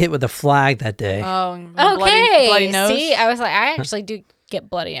that got hit with a flag that day. Oh, Okay. bloody nose. See, I was like, I actually do get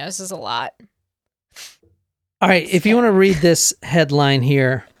bloody noses a lot. All right, if you want to read this headline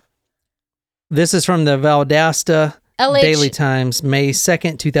here, this is from the Valdosta Daily Times, May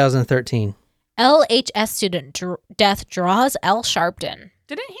 2nd, 2013. LHS student death draws L. Sharpton.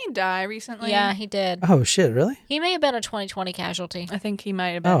 Didn't he die recently? Yeah, he did. Oh, shit, really? He may have been a 2020 casualty. I think he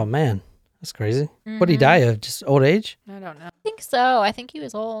might have been. Oh, man. That's crazy. What did he die of? Just old age? I don't know. I think so. I think he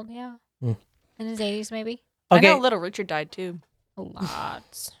was old, yeah. Hmm. In his 80s, maybe. Okay. I know Little Richard died too. A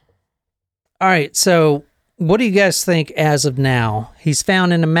lot. All right, so what do you guys think as of now? He's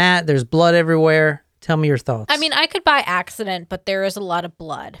found in a mat. There's blood everywhere. Tell me your thoughts. I mean, I could buy accident, but there is a lot of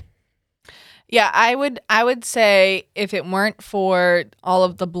blood. Yeah, I would say if it weren't for all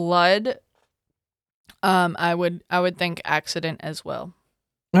of the blood, I would think accident as well.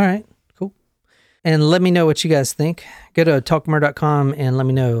 All right, cool. And let me know what you guys think. Go to talkmore.com and let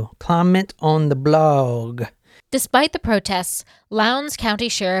me know. Comment on the blog. Despite the protests, Lowndes County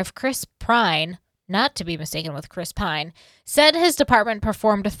Sheriff Chris Prine, not to be mistaken with Chris Pine, said his department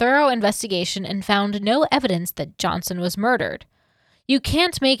performed a thorough investigation and found no evidence that Johnson was murdered. "You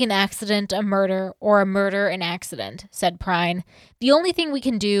can't make an accident a murder or a murder an accident," said Prine. "The only thing we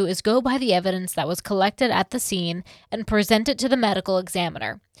can do is go by the evidence that was collected at the scene and present it to the medical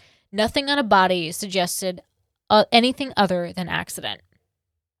examiner. Nothing on a body suggested anything other than accident."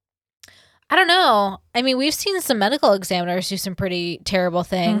 I don't know. I mean, we've seen some medical examiners do some pretty terrible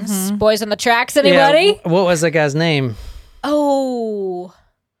things. Mm-hmm. Boys on the tracks, anybody? Yeah, what was that guy's name? Oh.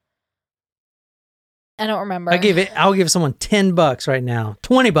 I don't remember. I'll give someone $10 right now.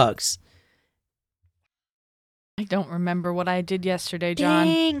 $20. I don't remember what I did yesterday, John.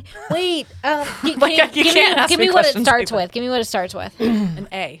 Dang. Wait. You can't ask give me me what it questions starts like with. Give me what it starts with. An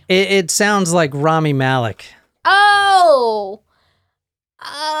A. It sounds like Rami Malek. Oh.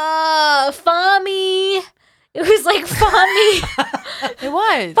 Fahmy. It was like Fahmy. It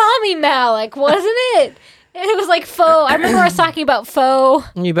was. Fahmy Malik, wasn't it? It was like faux. I remember us talking about faux.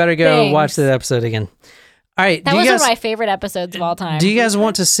 You better go things. watch that episode again. All right. That was one of my favorite episodes of all time. Do you guys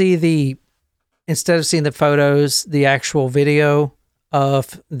want to see instead of seeing the photos, the actual video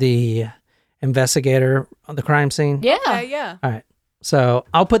of the investigator on the crime scene? Yeah. Yeah. All right. So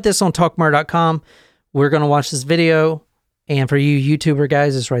I'll put this on talkmurder.com. We're going to watch this video. And for you YouTuber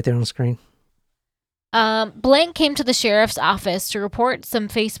guys, it's right there on the screen. Blank came to the sheriff's office to report some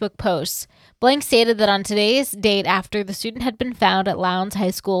Facebook posts. Blank stated that on today's date, after the student had been found at Lowndes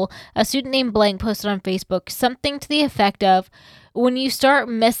High School, a student named Blank posted on Facebook something to the effect of, "When you start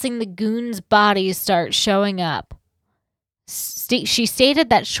messing, the goons' bodies start showing up." She stated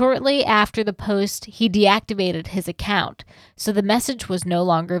that shortly after the post, he deactivated his account, so the message was no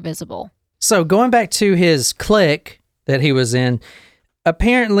longer visible. So going back to his clique that he was in,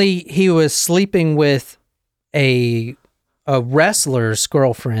 apparently he was sleeping with a wrestler's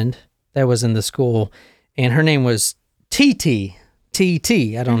girlfriend that was in the school, and her name was TT.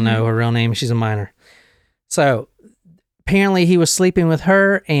 I don't know her real name. She's a minor. So apparently he was sleeping with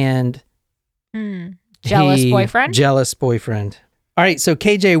her and Jealous boyfriend? Jealous boyfriend. All right, so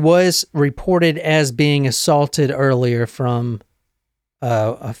KJ was reported as being assaulted earlier from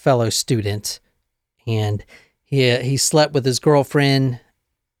a fellow student, and he slept with his girlfriend.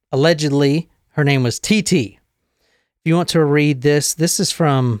 Allegedly, her name was TT. If you want to read this is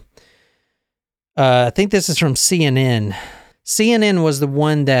from, I think this is from CNN. CNN was the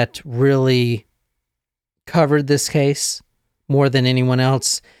one that really covered this case more than anyone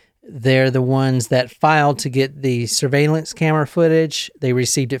else. They're the ones that filed to get the surveillance camera footage. They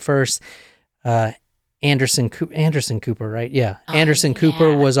received it first. Anderson Cooper, right? Yeah. Anderson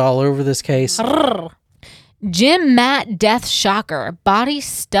Cooper was all over this case. Jim Matt death shocker. Body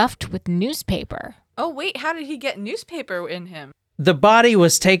stuffed with newspaper. Oh, wait. How did he get newspaper in him? The body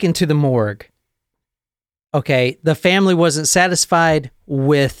was taken to the morgue. Okay. The family wasn't satisfied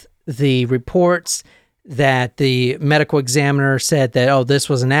with the reports that the medical examiner said that, oh, this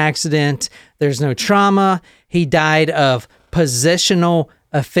was an accident. There's no trauma. He died of positional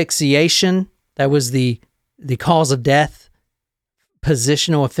asphyxiation. That was the cause of death.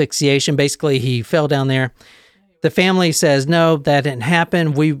 Positional asphyxiation. Basically, he fell down there. The family says, no, that didn't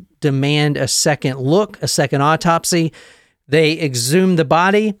happen. We demand a second look, a second autopsy. They exhume the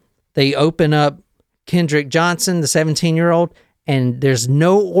body. They open up Kendrick Johnson, the 17-year-old, and there's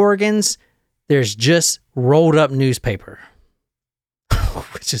no organs. There's just rolled up newspaper,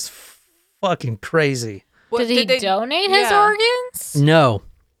 which is fucking crazy. Did he donate his organs? No.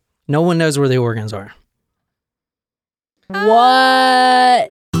 No one knows where the organs are. What?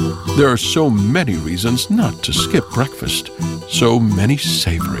 There are so many reasons not to skip breakfast. So many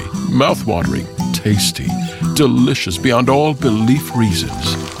savory, mouth-watering, tasty, delicious beyond all belief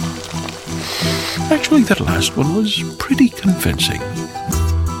reasons. Actually, that last one was pretty convincing.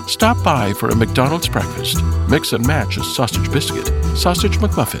 Stop by for a McDonald's breakfast. Mix and match a sausage biscuit, sausage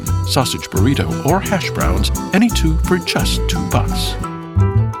McMuffin, sausage burrito, or hash browns, any two for just $2.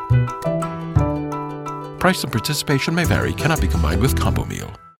 Price and participation may vary, cannot be combined with combo meal.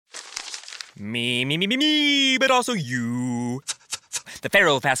 Me, but also you. The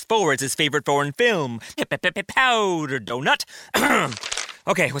Pharaoh fast forwards his favorite foreign film, Powder Donut.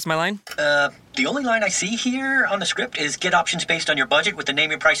 Okay, what's my line? The only line I see here on the script is get options based on your budget with the Name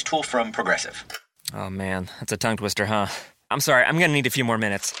Your Price tool from Progressive. Oh man, that's a tongue twister, huh? I'm sorry, I'm gonna need a few more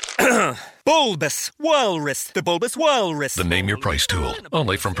minutes. Bulbous Walrus, the Bulbous Walrus. The Name Your Price tool,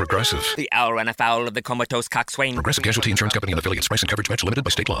 only from Progressive. The owl ran afoul of the comatose coxswain. Progressive Casualty Insurance Company and affiliates. Price and coverage match limited by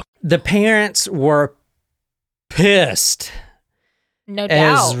state law. The parents were pissed. No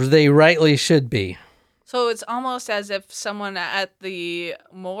doubt. As they rightly should be. So it's almost as if someone at the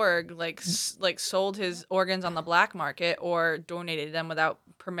morgue like sold his organs on the black market or donated them without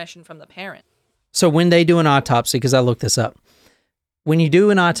permission from the parent. So when they do an autopsy, because I looked this up, when you do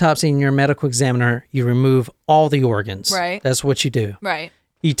an autopsy and you're a medical examiner, you remove all the organs. Right. That's what you do. Right.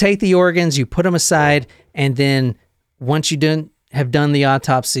 You take the organs, you put them aside, and then once you have done the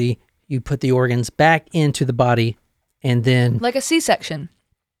autopsy, you put the organs back into the body, and then... Like a C-section.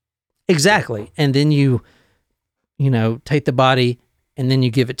 Exactly. And then you take the body, and then you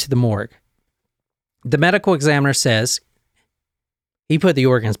give it to the morgue. The medical examiner says he put the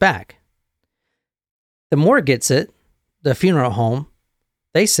organs back. The morgue gets it, the funeral home.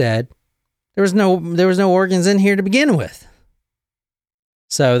 They said there was no organs in here to begin with.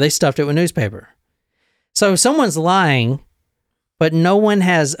 So they stuffed it with newspaper. So someone's lying, but no one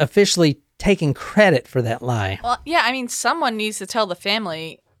has officially taken credit for that lie. Well, yeah, I mean, someone needs to tell the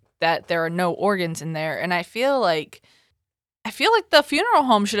family that there are no organs in there, and I feel like the funeral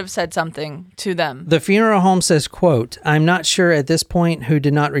home should have said something to them. The funeral home says, quote, "I'm not sure at this point who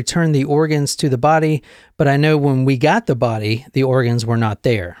did not return the organs to the body, but I know when we got the body, the organs were not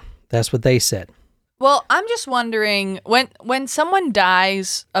there." That's what they said. Well, I'm just wondering, when someone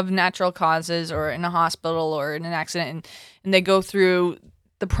dies of natural causes or in a hospital or in an accident and they go through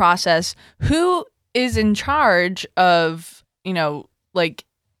the process, who is in charge of, like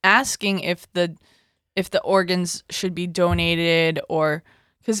asking if the organs should be donated, or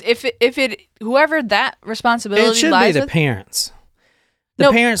because if it whoever that responsibility it should lies be the with, parents. The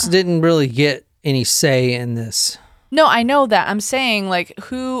parents didn't really get any say in this. No, I know that. I'm saying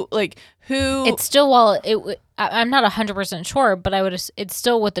who. It's still I'm not 100% sure, but it's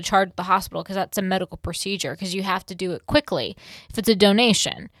still with the charge of the hospital because that's a medical procedure because you have to do it quickly if it's a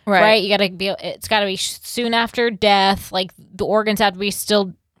donation, right? It's got to be soon after death. Like the organs have to be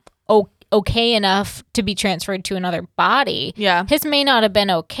still okay enough to be transferred to another body. Yeah, his may not have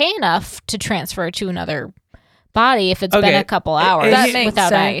been okay enough to transfer to another body if it's been a couple hours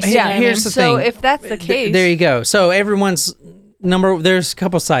without ice. Yeah, here's the thing. So if that's the case, there you go. So everyone's there's a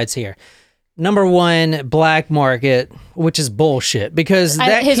couple sides here. Number one, black market, which is bullshit because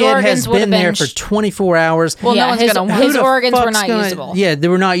that kid has been there for 24 hours. Well, no one's gonna want his organs were not usable. Yeah, they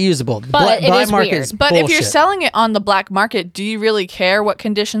were not usable. But black market is But bullshit. if you're selling it on the black market, do you really care what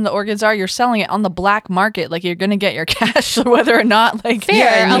condition the organs are? You're selling it on the black market, like you're gonna get your cash, whether or not. Like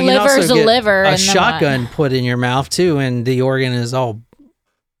fair, yeah, a liver's a liver. A shotgun put in your mouth too, and the organ is all.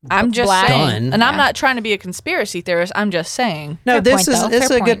 I'm just black. saying, and I'm not trying to be a conspiracy theorist. I'm just saying. No, Fair this point, is though. it's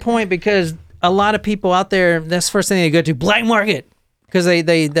Fair a good point because a lot of people out there, that's the first thing they go to, black market, because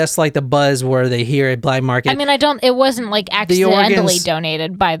they that's like the buzz where they hear it, black market. I mean, it wasn't like accidentally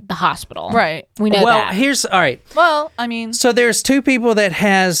donated by the hospital, right? We know that. Well, here's all right. Well, I mean, so there's two people that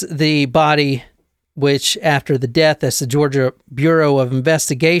has the body, which after the death, that's the Georgia Bureau of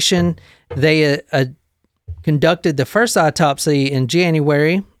Investigation. They conducted the first autopsy in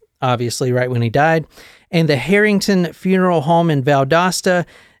January, obviously right when he died, and the Harrington Funeral Home in Valdosta,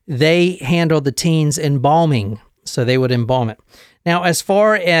 they handled the teen's embalming, so they would embalm it. Now, as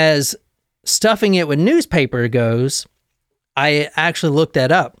far as stuffing it with newspaper goes, I actually looked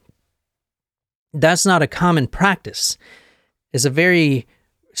that up. That's not a common practice. It's a very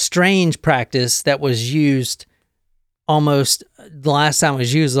strange practice that was used the last time it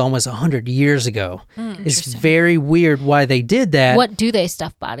was used was almost 100 years ago. It's very weird why they did that. What do they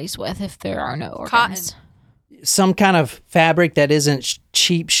stuff bodies with if there are no organs? Cotton. Some kind of fabric that isn't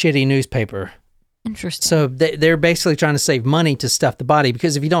cheap, shitty newspaper. Interesting. So they're basically trying to save money to stuff the body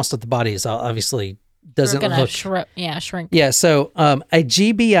because if you don't stuff the body, it obviously doesn't look... shrink. Yeah, so a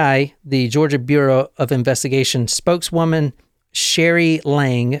GBI, the Georgia Bureau of Investigation spokeswoman Sherry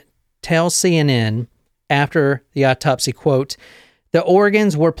Lang tells CNN after the autopsy, quote, "The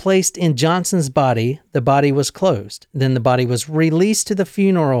organs were placed in Johnson's body. The body was closed. Then the body was released to the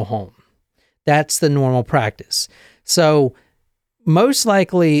funeral home. That's the normal practice." So most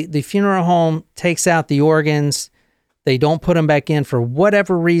likely the funeral home takes out the organs. They don't put them back in for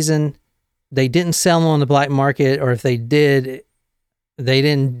whatever reason. They didn't sell them on the black market, or if they did, they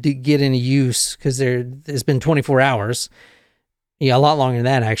didn't get any use because it's been 24 hours. Yeah, a lot longer than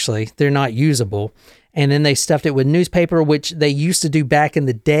that, actually. They're not usable. And then they stuffed it with newspaper, which they used to do back in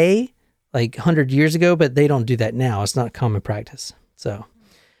the day, like 100 years ago, but they don't do that now. It's not common practice. So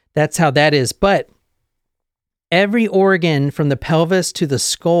that's how that is. But every organ from the pelvis to the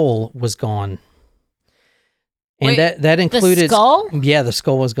skull was gone. And that included... The skull? Yeah, the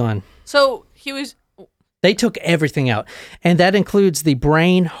skull was gone. So They took everything out. And that includes the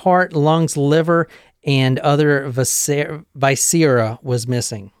brain, heart, lungs, liver, and other viscera was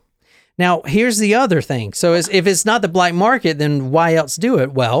missing. Now, here's the other thing. So if it's not the black market, then why else do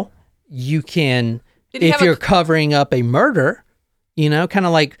it? Well, you can, if you're covering up a murder, kind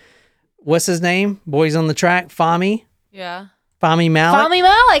of like, what's his name? Boys on the Track, Fahmy. Yeah. Fahmy Malik. Fahmy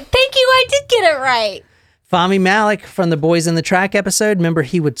Malik. Thank you. I did get it right. Fahmy Malik from the Boys on the Track episode. Remember,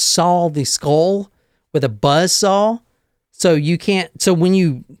 he would saw the skull with a buzz saw. So you can't. So when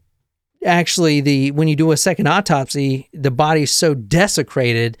you when you do a second autopsy, the body's so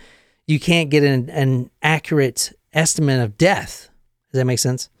desecrated, you can't get an accurate estimate of death. Does that make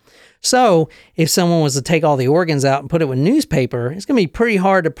sense? So if someone was to take all the organs out and put it with newspaper, it's going to be pretty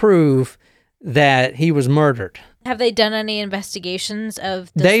hard to prove that he was murdered. Have they done any investigations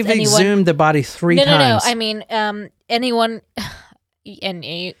of They've exhumed the body three times. No. I mean, anyone, and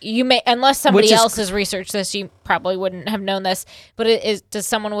you may, unless somebody else has researched this, you probably wouldn't have known this, but does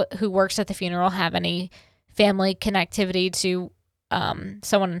someone who works at the funeral have any family connectivity to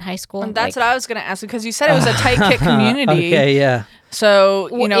someone in high school? And that's what I was going to ask, because you said it was a tight-knit community. Okay, yeah. So,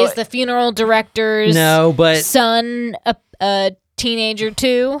 is the funeral director's son a teenager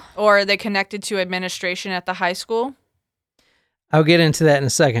too? Or are they connected to administration at the high school? I'll get into that in a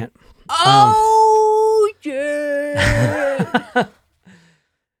second. Oh, yeah.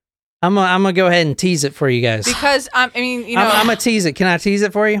 I'm gonna go ahead and tease it for you guys. Because, I'm gonna tease it. Can I tease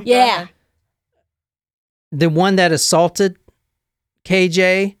it for you? Yeah. The one that assaulted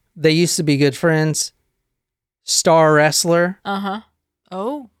KJ, they used to be good friends. Star wrestler. Uh-huh.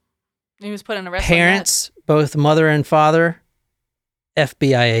 Oh. He was put in a wrestling Parents, both mother and father,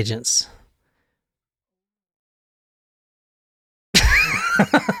 FBI agents.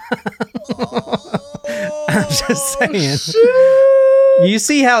 I'm just saying. You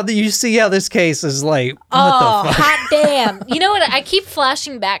see how this case is like, what the fuck? Hot damn. You know what? I keep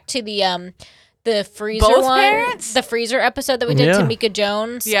flashing back to the freezer Both one. parents? The freezer episode that we did, Tamika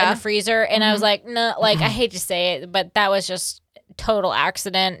Jones in the freezer. And I was like, no, I hate to say it, but that was just total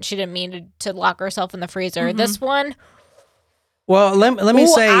accident. She didn't mean to lock herself in the freezer. Mm-hmm. This one. Well, let me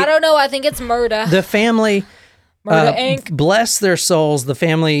say. I don't know. I think it's murder. The family, Murder Inc. Bless their souls. The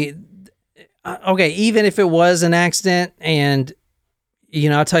family, okay, even if it was an accident, and,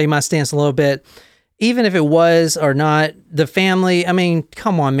 I'll tell you my stance a little bit. Even if it was or not, the family, I mean,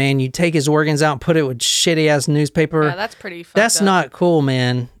 come on, man. You take his organs out and put it with shitty-ass newspaper. Yeah, that's pretty fucked That's up. not cool,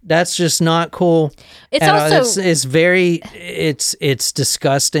 man. That's just not cool. It's also... It's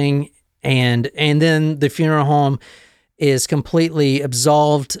disgusting. And then the funeral home is completely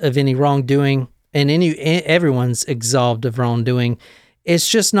absolved of any wrongdoing, and everyone's absolved of wrongdoing. It's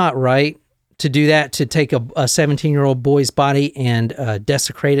just not right to do that, to take a 17-year-old boy's body and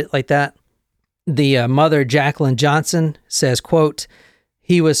desecrate it like that. The mother, Jacqueline Johnson, says, quote,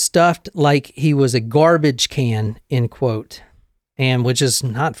 "He was stuffed like he was a garbage can," end quote. And which is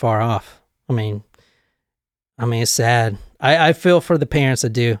not far off. I mean, it's sad. I feel for the parents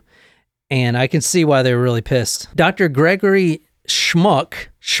that do. And I can see why they're really pissed. Dr. Gregory Schmuck,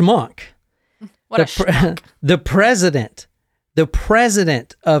 the president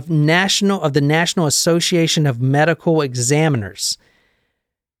of the National Association of Medical Examiners,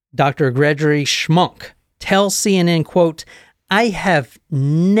 Dr. Gregory Schmuck, tells CNN, quote, "I have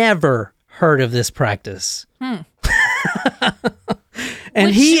never heard of this practice."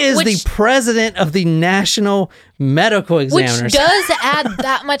 And he is the president of the National Medical Examiners. Which does add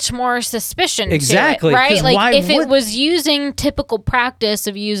that much more suspicion exactly, to it, right? Like, if it was using typical practice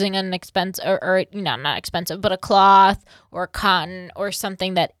of using an expensive, or not expensive, but a cloth or cotton or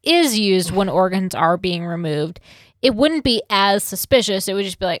something that is used when organs are being removed, it wouldn't be as suspicious. It would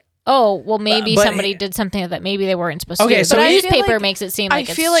just be like, oh, well, maybe somebody did something that maybe they weren't supposed to do. So but newspaper makes it seem like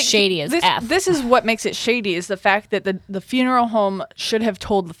it's shady as F. This is what makes it shady, is the fact that the funeral home should have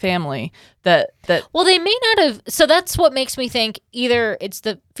told the family that... Well, they may not have. So that's what makes me think either it's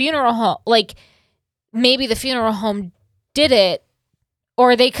the funeral home, like maybe the funeral home did it,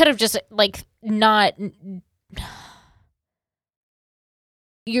 or they could have just not...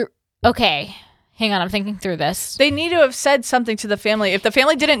 Okay. Hang on, I'm thinking through this. They need to have said something to the family. If the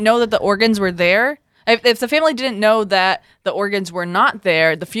family didn't know that the organs were there, if the family didn't know that the organs were not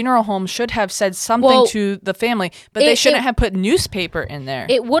there, the funeral home should have said something to the family, but they shouldn't have put newspaper in there.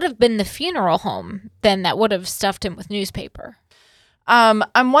 It would have been the funeral home then that would have stuffed him with newspaper.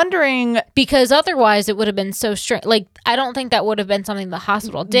 I'm wondering, because otherwise it would have been so strange. Like, I don't think that would have been something the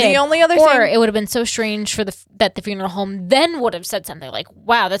hospital did. The only other thing, it would have been so strange that the funeral home then would have said something like,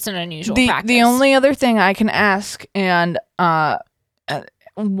 "Wow, that's an unusual practice." The only other thing I can ask, and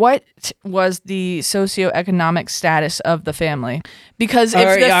what was the socioeconomic status of the family? Because if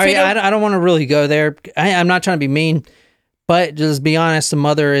I don't want to really go there. I'm not trying to be mean, But just be honest, the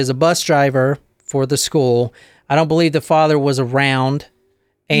mother is a bus driver for the school. I don't believe the father was around.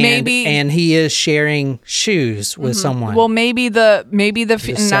 And he is sharing shoes with someone. Well, maybe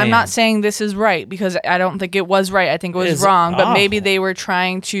and I'm not saying this is right because I don't think it was right. I think it was wrong. But maybe they were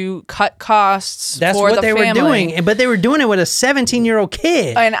trying to cut costs. That's for what the they family. were doing. But they were doing it with a 17-year-old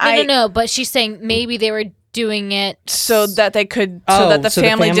kid. And No. But she's saying maybe they were doing it so that they could, so that the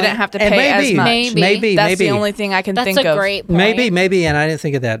family didn't have to pay as much. Maybe. That's the only thing I can think of. That's a great point. Maybe, and I didn't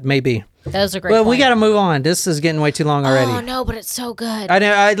think of that. Maybe. That was a great Well, point. we got to move on. This is getting way too long already. Oh, no, but it's so good. I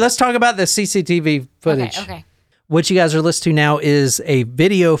know. Let's talk about the CCTV footage. Okay. What you guys are listening to now is a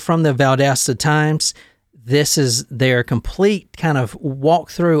video from the Valdosta Times. This is their complete kind of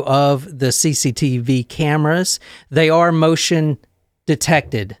walkthrough of the CCTV cameras. They are motion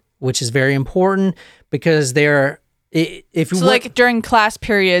detected, which is very important because they're like during class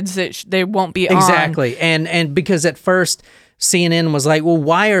periods they won't be on. Exactly. And because at first CNN was like, well,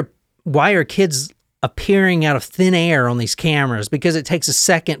 why are kids appearing out of thin air on these cameras? Because it takes a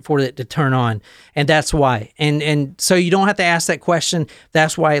second for it to turn on, and that's why. And so you don't have to ask that question.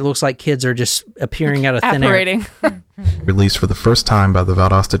 That's why it looks like kids are just appearing out of thin air. Released for the first time by the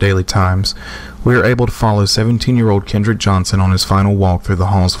Valdosta Daily Times, we are able to follow 17-year-old Kendrick Johnson on his final walk through the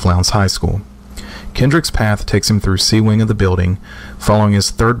halls of Lowndes High School. Kendrick's path takes him through C wing of the building, following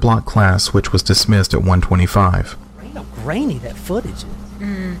his third block class, which was dismissed at 1:25. How grainy that footage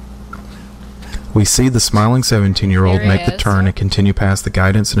is. We see the smiling 17-year-old There he make the is. turn and continue past the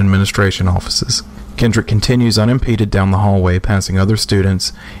guidance and administration offices. Kendrick continues unimpeded down the hallway, passing other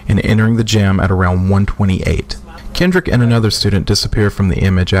students and entering the gym at around 1:28. Kendrick and another student disappear from the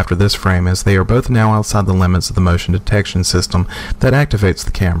image after this frame, as they are both now outside the limits of the motion detection system that activates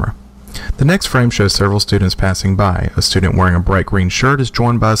the camera. The next frame shows several students passing by. A student wearing a bright green shirt is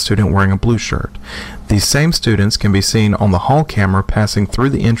joined by a student wearing a blue shirt. These same students can be seen on the hall camera passing through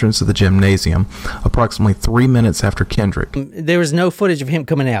the entrance of the gymnasium approximately 3 minutes after Kendrick. There was no footage of him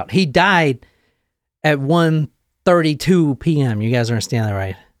coming out. He died at 1:32 p.m. You guys understand that,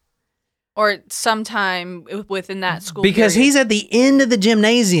 right? Or sometime within that school Because period. he's at the end of the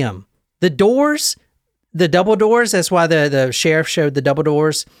gymnasium. The doors, the double doors, that's why the sheriff showed the double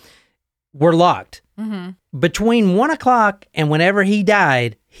doors, were locked. Mm-hmm. Between 1 o'clock and whenever he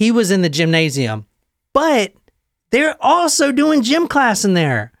died, he was in the gymnasium. But they're also doing gym class in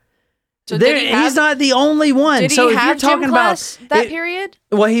there. So He's not the only one. Did So he if have you're talking gym class about that period?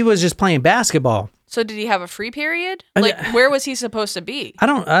 Well, he was just playing basketball. So did he have a free period? Like, where was he supposed to be? I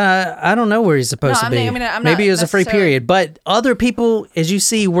don't know where he's supposed to be. I'm not Maybe it was a free period, but other people, as you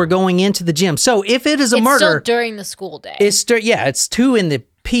see, were going into the gym. So if it is a It's murder, still during the school day. it's 2 in the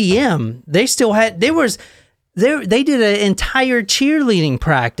p.m. They still had they did an entire cheerleading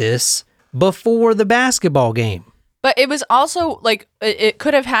practice before the basketball game But it was also like it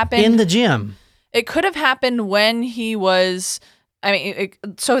could have happened in the gym. It could have happened when he was. I mean,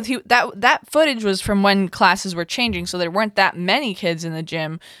 that footage was from when classes were changing, so there weren't that many kids in the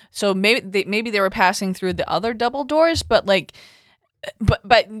gym. So maybe they were passing through the other double doors, but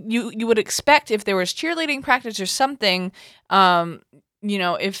but you would expect if there was cheerleading practice or something,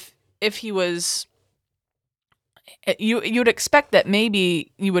 if he was, you'd expect that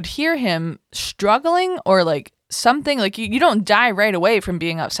maybe you would hear him struggling or like something. Like you don't die right away from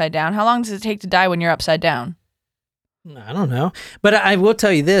being upside down. How long does it take to die when you're upside down? I don't know. But I will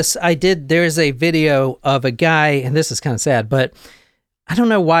tell you this. There's a video of a guy, and this is kind of sad, but I don't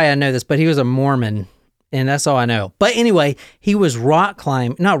know why I know this, but he was a Mormon, and that's all I know. But anyway, he was not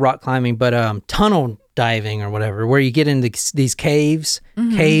rock climbing, but tunnel diving or whatever, where you get into these caves,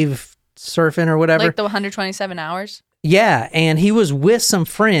 cave surfing or whatever. Like the 127 hours? Yeah, and he was with some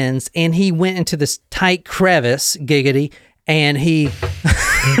friends, and he went into this tight crevice, giggity, and he...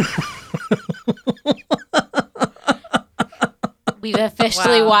 We've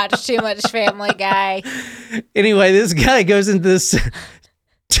officially watched too much Family Guy. Anyway, this guy goes into this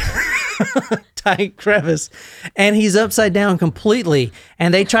tight crevice, and he's upside down completely.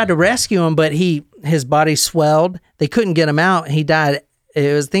 And they tried to rescue him, but his body swelled. They couldn't get him out. He died.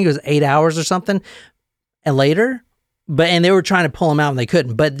 I think it was 8 hours or something later. And they were trying to pull him out, and they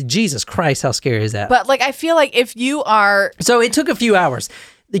couldn't. But Jesus Christ, how scary is that? But like, I feel like if you are, so it took a few hours.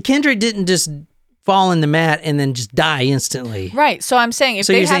 The Kendrick didn't just fall in the mat and then just die instantly. Right. So I'm saying if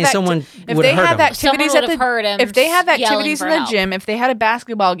so they you're saying have someone if would they have have him. activities Someone at would have the heard him if they have yelling activities for in the help. gym, if they had a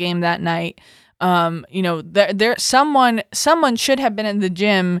basketball game that night, there someone should have been in the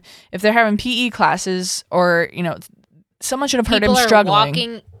gym if they're having PE classes, or someone should have heard People him are struggling.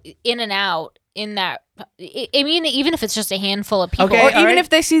 walking in and out in that. I mean, even if it's just a handful of people, or even if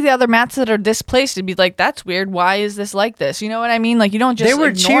they see the other mats that are displaced, it'd be like, that's weird. Why is this like this? You know what I mean? Like, you don't just There were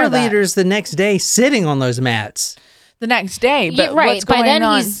ignore cheerleaders the next day sitting on those mats. the next day. But right. what's going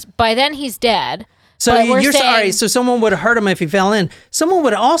on? By then he's dead. So But we're you're saying- sorry. So someone would have hurt him if he fell in. Someone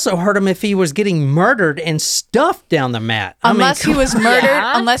would also hurt him if he was getting murdered and stuffed down the mat. Unless he was murdered,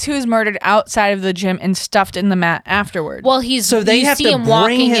 Yeah. unless he was murdered outside of the gym and stuffed in the mat afterward. Well, he's So they you have see to him bring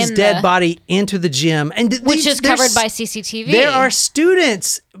walking his in dead body into the gym, and which is covered by CCTV. There are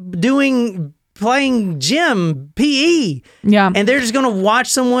students playing gym PE, yeah, and they're just gonna watch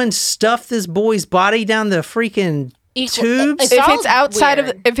someone stuff this boy's body down the freaking tubes. if it's outside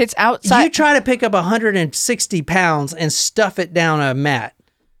of, if it's outside, You try to pick up 160 pounds and stuff it down a mat.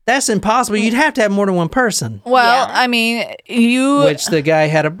 That's impossible. You'd have to have more than one person. well, I mean, Which the guy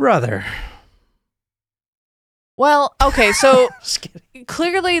had a brother. Well, okay, so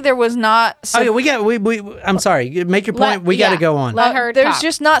clearly there was not. Okay, I'm sorry. Make your point. We got to go on. Let her There's talk.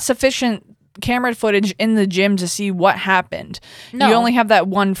 just not sufficient camera footage in the gym to see what happened. No. You only have that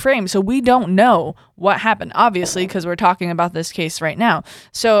one frame, so we don't know what happened, obviously, because we're talking about this case right now.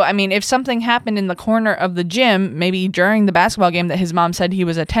 So, I mean, if something happened in the corner of the gym, maybe during the basketball game that his mom said he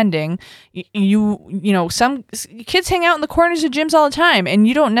was attending, you know, some kids hang out in the corners of gyms all the time, and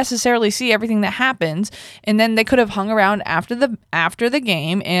you don't necessarily see everything that happens. And then they could have hung around after the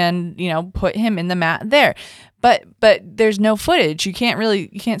game and, you know, put him in the mat there. But there's no footage. You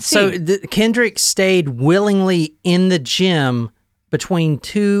can't see. So Kendrick stayed willingly in the gym between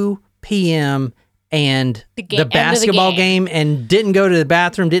 2 p.m. and The the basketball game and didn't go to the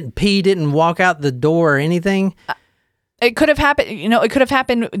bathroom, didn't pee, didn't walk out the door or anything. It could have happened, you know, it could have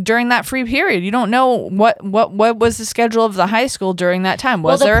happened during that free period. You don't know what was the schedule of the high school during that time.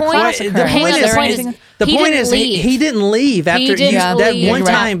 Was there a class occurring? The point is he didn't leave after He didn't that leave. one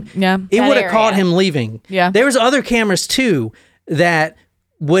time. Yeah. It That would have caught area. him leaving. Yeah. There was other cameras too that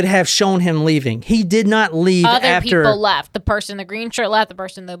would have shown him leaving. He did not leave Other after people left. The person in the green shirt left. The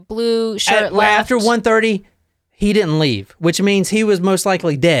person in the blue shirt left. after 1:30. He didn't leave, which means he was most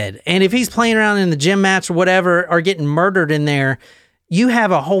likely dead. And if he's playing around in the gym mats or whatever, or getting murdered in there, you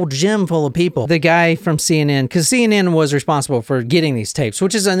have a whole gym full of people. The guy from CNN, because CNN was responsible for getting these tapes,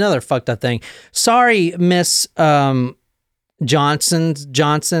 which is another fucked up thing. Sorry, Miss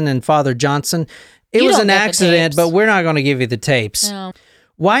Johnson and Father Johnson. It You was don't an get the accident, tapes. but we're not going to give you the tapes. No.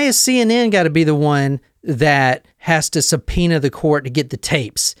 Why has CNN got to be the one that has to subpoena the court to get the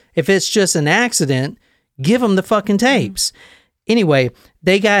tapes? If it's just an accident, give them the fucking tapes. Anyway,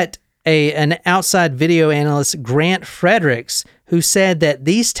 they got an outside video analyst, Grant Fredericks, who said that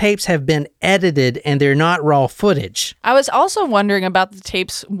these tapes have been edited and they're not raw footage. I was also wondering about the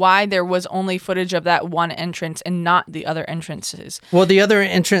tapes, why there was only footage of that one entrance and not the other entrances. Well, the other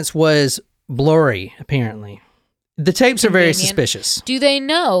entrance was blurry, apparently. The tapes are very Convenient. suspicious. Do they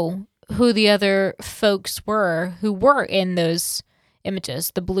know who the other folks were who were in those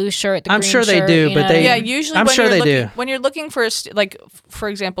images? The blue shirt, the I'm green sure they shirt, do, you but know? they- Yeah, usually I'm when sure you're they looking, do. when you're looking for like for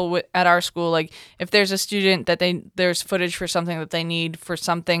example at our school, like if there's a student that there's footage for something that they need for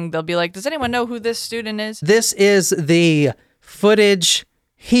something, they'll be like, does anyone know who this student is? This is the footage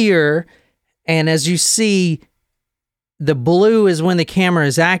here, and as you see, the blue is when the camera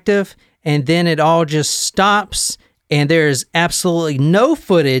is active, and then it all just stops, and there's absolutely no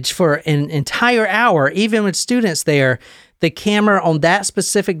footage for an entire hour, even with students there. The camera on that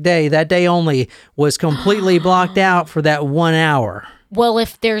specific day, that day only, was completely blocked out for that 1 hour. Well,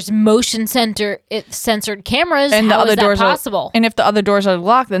 if there's motion censored cameras, And how the other is that doors possible? and if the other doors are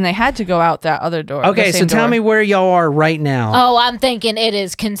locked, then they had to go out that other door. Okay, the so same tell door. me where y'all are right now. Oh, I'm thinking it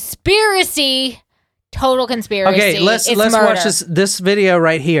is conspiracy. Total conspiracy. Okay, let's It's watch murder. this video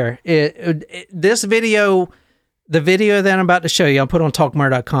right here. This video, the video that I'm about to show you, I'll put on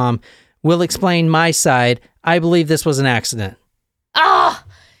talkmurder.com, will explain my side. I believe this was an accident. Oh,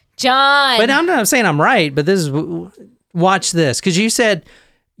 John. But I'm not saying I'm right, but watch this, because you said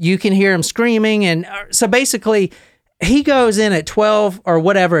you can hear him screaming, and so basically he goes in at 12 or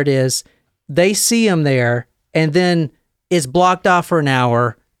whatever it is. They see him there, and then it's blocked off for an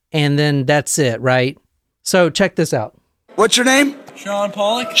hour, and then that's it, right? So check this out. What's your name? Sean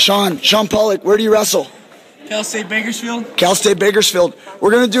Pollock, Sean Pollock. Where do you wrestle? Cal State Bakersfield. Cal State Bakersfield.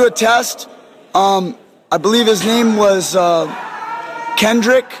 We're going to do a test. I believe his name was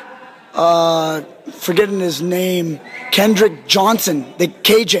Kendrick. Forgetting his name. Kendrick Johnson, the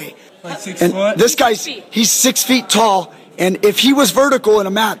KJ. Like 6 And foot. this guy's, he's 6 feet tall. And if he was vertical in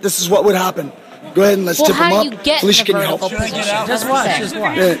a mat, this is what would happen. Go ahead and let's well, tip him how up. do you get Felicia, in the can you help? vertical Should I get position? out? Just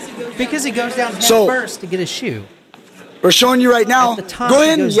watch. Yeah. Because he goes down head So- first to get his shoe. We're showing you right now. At the top, Go he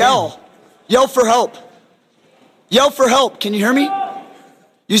ahead and goes yell. Yell for help. Yell for help. Can you hear me?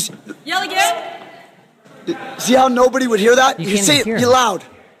 Yell again. See how nobody would hear that? You You can't say it hear you him. loud.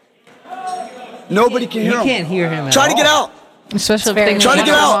 Nobody can hear You him. can't hear him at Try to get all. out. Especially if very things Try to are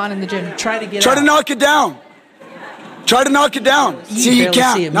get going out. on in the gym. Try to get Try out. to knock it down. Try to knock it down. See, you barely see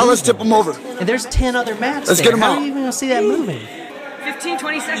can't. it Now let's moving. tip him over. And there's 10 other mats Let's there. get him How out. are you even going to see that moving? 15,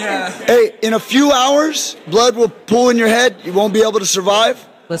 20 seconds. Hey, in a few hours, blood will pool in your head. You won't be able to survive,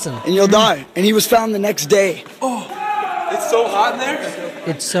 Listen, and you'll die. And he was found the next day. It's so hot in there.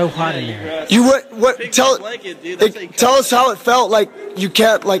 it's so hot in there. You what? Tell Blanket, dude. That's like- tell us how it felt. Like you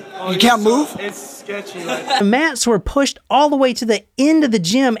can't move. It's sketchy. The mats were pushed all the way to the end of the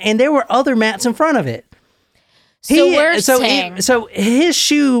gym, and there were other mats in front of it. So we're saying So his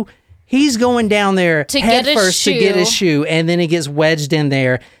shoe, he's going down there To head get his first to get his shoe, and then he gets wedged in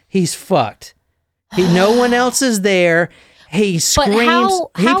there. He's fucked. No one else is there. He screams.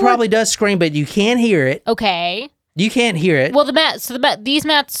 how He probably does scream, but you can't hear it. okay. You can't hear it. Well, the mats are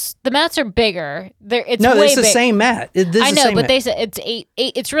bigger. It's No, way it's the big. same mat. I know, but they said it's eight.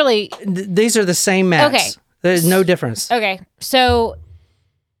 It's really These are the same mats. Okay. There's no difference. okay. So,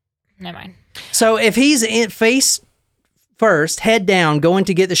 never mind. So if he's in face first, head down, going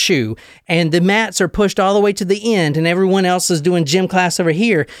to get the shoe, and the mats are pushed all the way to the end, and everyone else is doing gym class over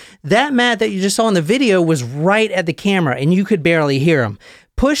here, that mat that you just saw in the video was right at the camera, and you could barely hear him.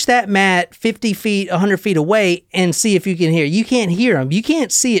 Push that mat 50 feet, 100 feet away, and see if you can hear. You can't hear him. You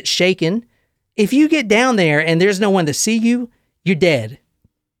can't see it shaking. If you get down there and there's no one to see you, you're dead.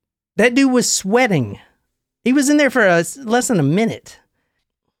 That dude was sweating. He was in there for less than a minute.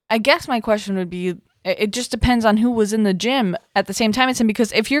 I guess my question would be, it just depends on who was in the gym at the same time as him,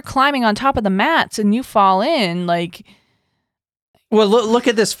 because if you're climbing on top of the mats and you fall in, like... Well, look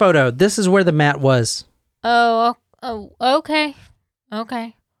at this photo. This is where the mat was. Oh, okay.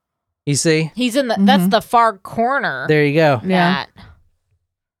 Okay. You see? He's in the. That's the far corner. There you go. Yeah. Mat.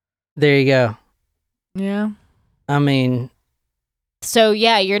 There you go. Yeah. I mean, So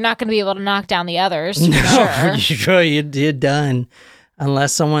yeah, you're not going to be able to knock down the others. no, Sure. you're done.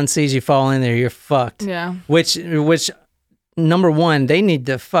 Unless someone sees you fall in there, you're fucked. Yeah. Which, number one, they need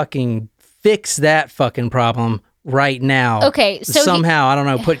to fucking fix that fucking problem right now. Okay, so somehow, I don't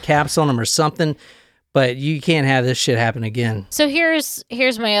know, put caps on them or something. But you can't have this shit happen again. So here's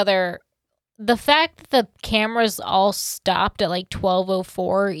my other. The fact that the cameras all stopped at like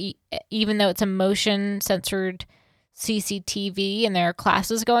 12:04, even though it's a motion censored CCTV and there are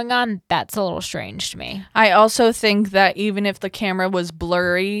classes going on, that's a little strange to me. I also think that even if the camera was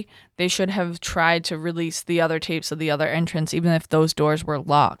blurry, they should have tried to release the other tapes of the other entrance, even if those doors were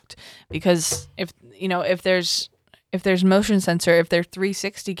locked. Because if there's motion sensor, if they're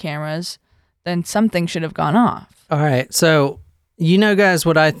 360 cameras, then something should have gone off. All right. So, guys,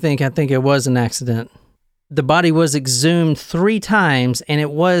 what I think? I think it was an accident. The body was exhumed 3 times, and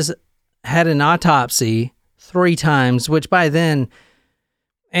it had an autopsy 3 times, which by then,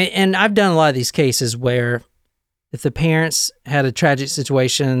 and I've done a lot of these cases where if the parents had a tragic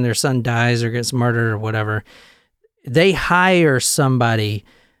situation, their son dies or gets murdered or whatever, they hire somebody.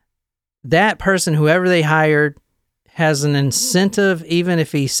 That person, whoever they hired, has an incentive, even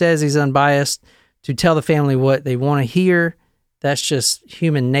if he says he's unbiased, to tell the family what they want to hear. That's just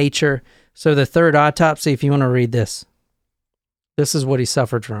human nature. So the 3rd autopsy, if you want to read this is what he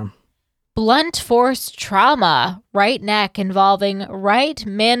suffered from. Blunt force trauma, right neck involving right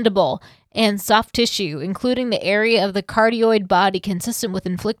mandible and soft tissue, including the area of the cardioid body consistent with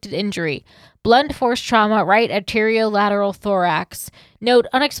inflicted injury. Blunt force trauma, right anterolateral thorax. Note,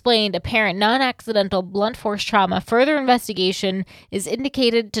 unexplained, apparent, non-accidental blunt force trauma. Further investigation is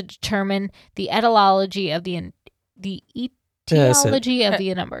indicated to determine the etiology of the etiology of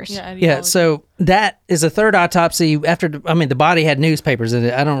the numbers. Yeah, so that is a 3rd autopsy the body had newspapers in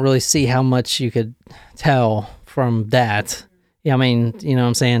it. I don't really see how much you could tell from that. Yeah, you know what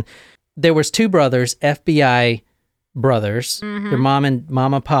I'm saying? There was 2 brothers, FBI brothers. Their mom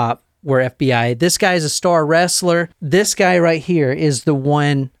and pop were FBI. This guy's a star wrestler. This guy right here is the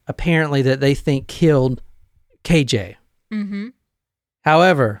one apparently that they think killed KJ. Mm-hmm.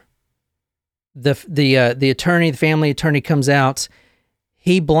 However, the attorney, the family attorney, comes out.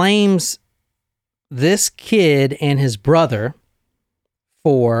 He blames this kid and his brother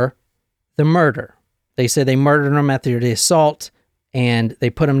for the murder. They said they murdered him after the assault, and they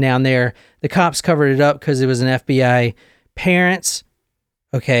put him down there. The cops covered it up because it was an FBI. Parents,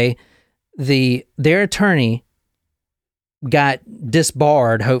 okay, their attorney got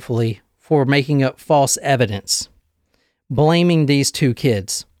disbarred, hopefully, for making up false evidence, blaming these 2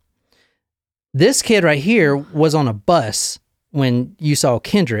 kids. This kid right here was on a bus when you saw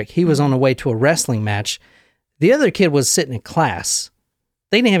Kendrick, he was on the way to a wrestling match. The other kid was sitting in class.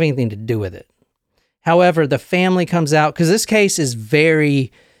 They didn't have anything to do with it. However, the family comes out, because this case is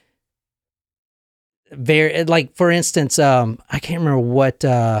very, like, for instance, I can't remember what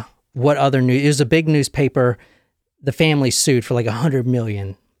other news. It was a big newspaper. The family sued for like $100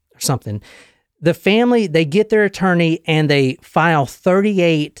 million or something. The family, they get their attorney and they file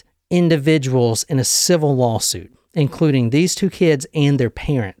 38 individuals in a civil lawsuit, including these two kids and their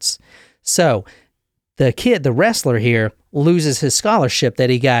parents. So the kid, the wrestler here, loses his scholarship that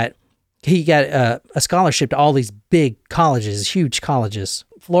he got. He got a scholarship to all these big colleges, huge colleges.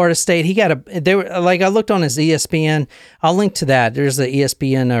 Florida State, he got I looked on his ESPN. I'll link to that. There's the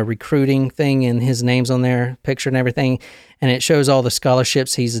ESPN recruiting thing, and his name's on there, picture and everything, and it shows all the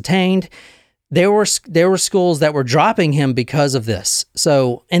scholarships he's attained. There were schools that were dropping him because of this.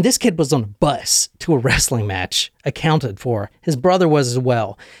 So, and this kid was on a bus to a wrestling match, accounted for. His brother was as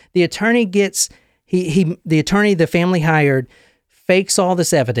well. The attorney the family hired, fakes all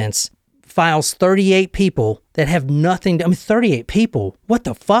this evidence, files 38 people that have nothing to, 38 people. What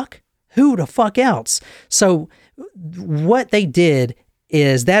the fuck? Who the fuck else? So what they did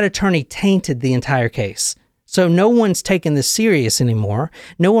is that attorney tainted the entire case. So no one's taking this serious anymore.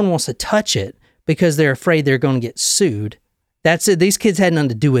 No one wants to touch it because they're afraid they're going to get sued. That's it. These kids had nothing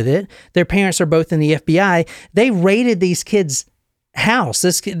to do with it. Their parents are both in the FBI. They raided these kids' house.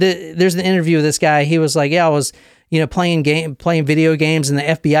 There's an interview with this guy. He was like, yeah, I was, playing video games, and the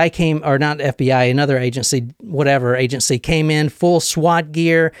FBI came, or not FBI, another agency, whatever agency, came in full SWAT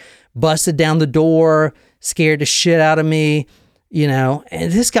gear, busted down the door, scared the shit out of me,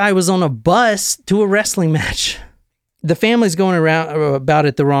 and this guy was on a bus to a wrestling match. The family's going around about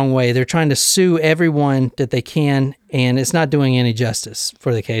it the wrong way. They're trying to sue everyone that they can, and it's not doing any justice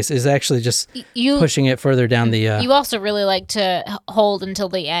for the case. It's actually just pushing it further down the... You also really like to hold until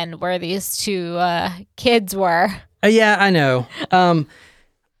the end where these two kids were. Yeah, I know.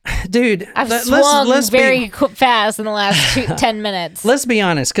 Dude, I've swung very fast in the last 10 minutes. Let's be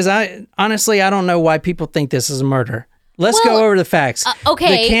honest, because I don't know why people think this is a murder. Let's go over the facts.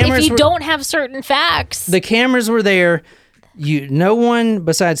 Okay, if you don't have certain facts. The cameras were there. No one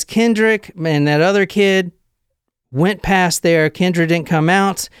besides Kendrick and that other kid went past there. Kendrick didn't come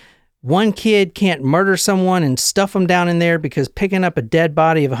out. One kid can't murder someone and stuff them down in there because picking up a dead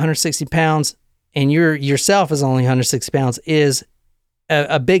body of 160 pounds and yourself is only 160 pounds is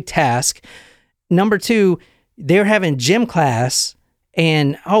a big task. Number two, they're having gym class.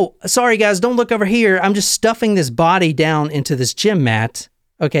 And, oh, sorry, guys, don't look over here. I'm just stuffing this body down into this gym mat.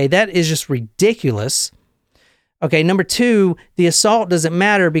 Okay, that is just ridiculous. Okay, number two, the assault doesn't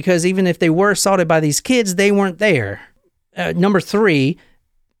matter because even if they were assaulted by these kids, they weren't there. Number three,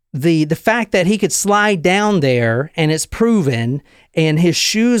 the fact that he could slide down there and it's proven, and his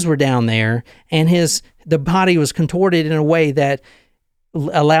shoes were down there, and the body was contorted in a way that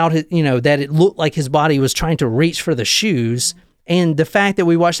allowed it, that it looked like his body was trying to reach for the shoes. And the fact that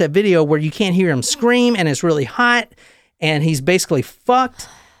we watched that video where you can't hear him scream and it's really hot and he's basically fucked.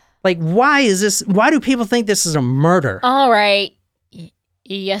 Like, why do people think this is a murder? All right.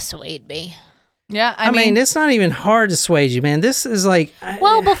 You swayed me. Yeah, I mean, it's not even hard to sway you, man. This is like...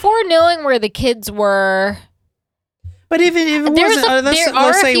 Well, before knowing where the kids were... But even if it wasn't... there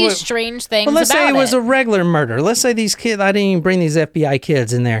are a few strange things about it. Let's say it was a regular murder. Let's say these kids... I didn't even bring these FBI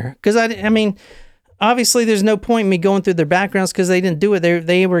kids in there. Because, I mean... Obviously, there's no point in me going through their backgrounds because they didn't do it.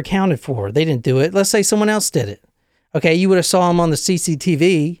 They were accounted for. They didn't do it. Let's say someone else did it. Okay, you would have saw them on the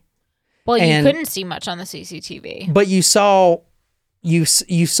CCTV. Well, you couldn't see much on the CCTV. But you saw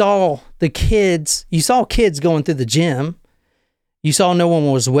the kids. You saw kids going through the gym. You saw no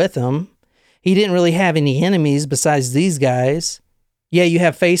one was with them. He didn't really have any enemies besides these guys. Yeah, you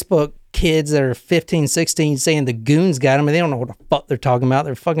have Facebook kids that are 15, 16 saying the goons got them, and they don't know what the fuck they're talking about.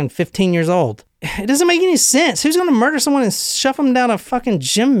 They're fucking 15 years old. It doesn't make any sense. Who's going to murder someone and shove them down a fucking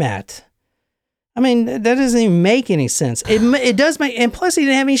gym mat? I mean, that doesn't even make any sense. It does make, and plus he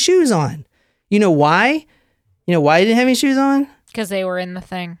didn't have any shoes on. You know why? You know why he didn't have any shoes on? Because they were in the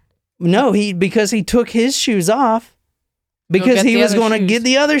thing. No, because he took his shoes off because he was going to get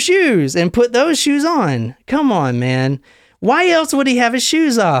the other shoes and put those shoes on. Come on, man. Why else would he have his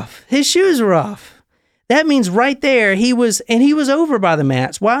shoes off? His shoes were off. That means right there he was over by the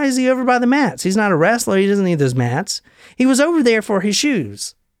mats. Why is he over by the mats? He's not a wrestler. He doesn't need those mats. He was over there for his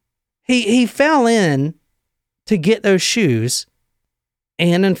shoes. He fell in to get those shoes,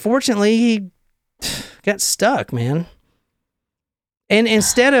 and unfortunately he got stuck, man. And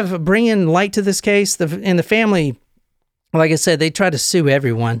instead of bringing light to this case, the family, like I said, they tried to sue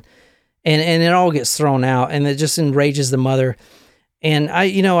everyone. and it all gets thrown out, and it just enrages the mother. And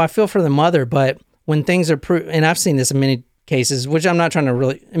I feel for the mother, but when things are and I've seen this in many cases, which I'm not trying to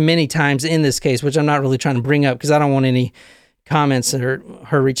really, many times in this case, which I'm not really trying to bring up because I don't want any comments or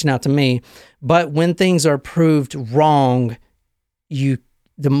her reaching out to me. But when things are proved wrong, the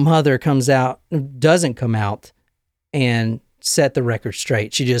mother doesn't come out and set the record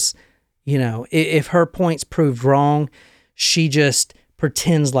straight. She just, if her point's proved wrong, she just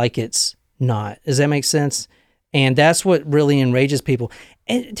pretends like it's not. Does that make sense? And that's what really enrages people.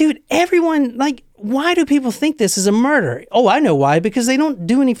 And dude, everyone, like, why do people think this is a murder? Oh, I know why. Because they don't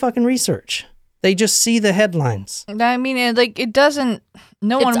do any fucking research. They just see the headlines. I mean, it doesn't.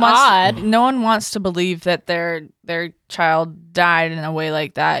 No one wants to believe that their child died in a way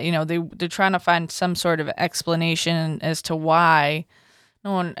like that. They're trying to find some sort of explanation as to why.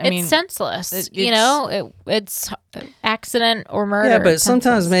 No one. It's senseless. It's accident or murder. Yeah, but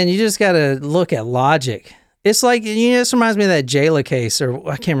sometimes, man, you just gotta look at logic. It's like, this reminds me of that Jayla case, or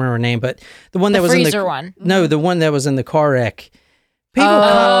I can't remember her name, but the one that was in the one. No, the one that was in the car wreck.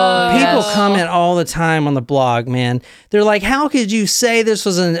 People comment all the time on the blog, man. They're like, how could you say this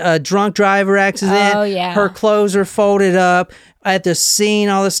was a drunk driver accident? Oh, yeah. Her clothes are folded up at the scene,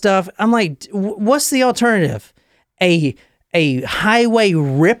 all this stuff. I'm like, what's the alternative? A highway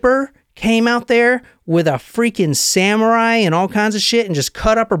ripper came out there with a freaking samurai and all kinds of shit and just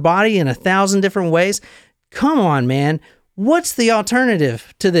cut up her body in 1,000 different ways. Come on, man. What's the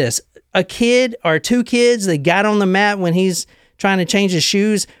alternative to this? A kid or two kids that got on the mat when he's trying to change his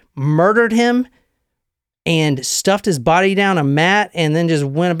shoes, murdered him, and stuffed his body down a mat, and then just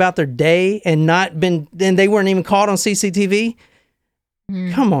went about their day and then they weren't even caught on CCTV?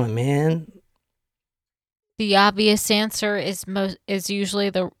 Come on, man. The obvious answer is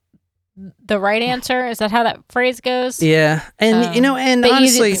usually the right answer. Is that how that phrase goes? Yeah. And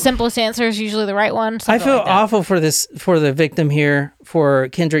honestly, the simplest answer is usually the right one. I feel awful for the victim here, for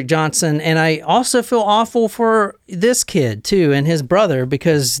Kendrick Johnson, and I also feel awful for this kid too and his brother,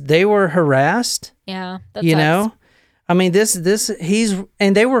 because they were harassed. Yeah, that sucks. I mean,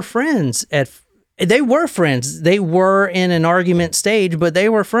 they were friends they were in an argument stage, but they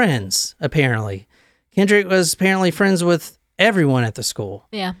were friends apparently. Kendrick was apparently friends with everyone at the school.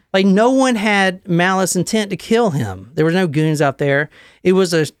 Yeah. Like, no one had malice intent to kill him. There were no goons out there. It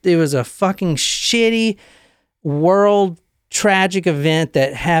was a fucking shitty world tragic event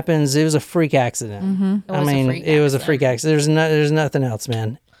that happens. It was a freak accident. Mm-hmm. It was a freak accident. There's nothing else,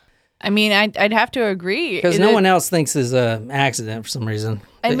 man. I mean, I'd have to agree. Because no one else thinks it's an accident for some reason.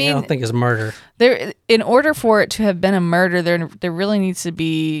 I don't think it's murder. In order for it to have been a murder, there really needs to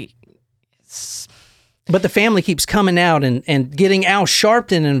be... But the family keeps coming out and getting Al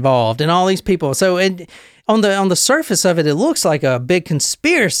Sharpton involved and all these people. So on the surface of it, it looks like a big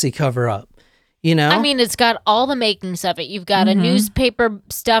conspiracy cover-up, I mean, it's got all the makings of it. You've got a newspaper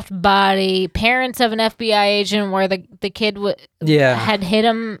stuffed body, parents of an FBI agent where the kid had hit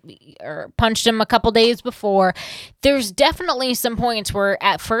him or punched him a couple days before. There's definitely some points where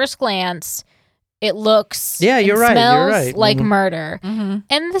at first glance... it looks, you're right. like murder. Mm-hmm.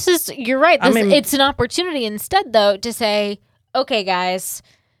 And you're right. It's an opportunity instead, though, to say, okay, guys,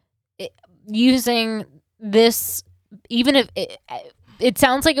 using this, even if it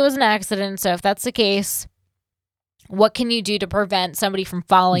sounds like it was an accident, so if that's the case, what can you do to prevent somebody from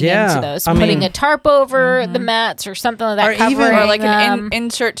falling into those? Putting a tarp over the mats or something like that, or like an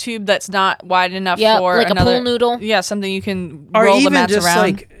insert tube that's not wide enough for like another, a pool noodle. Yeah, something you can roll the mats around. Or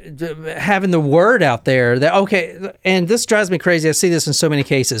even just like having the word out there that, okay, and this drives me crazy. I see this in so many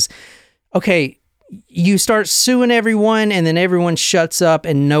cases. Okay, you start suing everyone and then everyone shuts up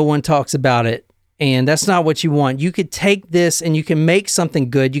and no one talks about it. And that's not what you want. You could take this and you can make something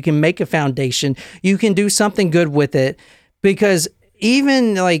good. You can make a foundation. You can do something good with it, because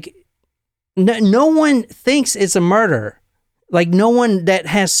even like no one thinks it's a murder. Like, no one that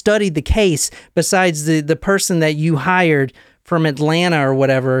has studied the case besides the person that you hired from Atlanta or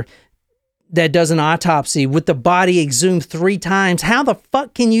whatever that does an autopsy with the body exhumed 3 times. How the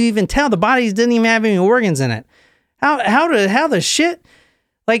fuck can you even tell? The body didn't even have any organs in it. How the shit?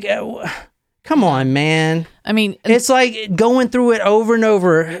 Like... come on, man. I mean, it's like going through it over and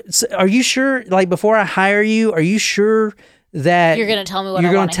over. Are you sure, like, before I hire you, are you sure that you're going to tell me what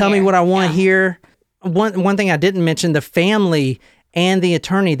you're going to tell me what I want to hear? One thing I didn't mention, the family and the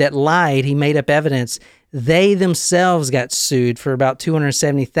attorney that lied, he made up evidence. They themselves got sued for about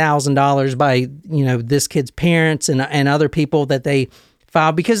 $270,000 by, this kid's parents and other people that they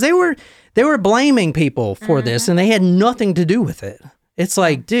filed, because they were blaming people for this and they had nothing to do with it. It's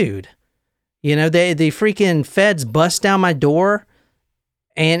like, dude... the freaking feds bust down my door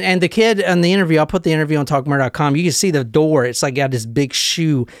And the kid on the interview, I'll put the interview on talkmurder.com. You can see the door. It's like got this big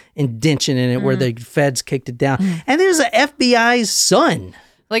shoe indention in it where the feds kicked it down. And there's an FBI's son.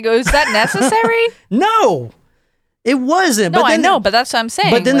 Like, was that necessary? No, it wasn't. No, but then I know, but that's what I'm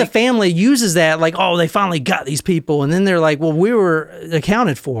saying. But then the family uses that like, oh, they finally got these people. And then they're like, well, we were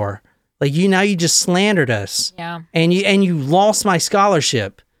accounted for. Like, you just slandered us. Yeah. And you lost my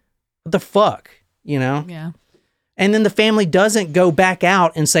scholarship. What the fuck? Yeah. And then the family doesn't go back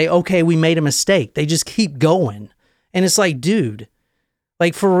out and say, okay, we made a mistake. They just keep going. And it's like, dude,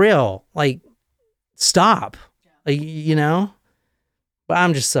 like for real, like stop. Like, but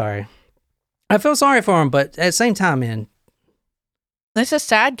I'm just sorry. I feel sorry for him, but at the same time, man. It's a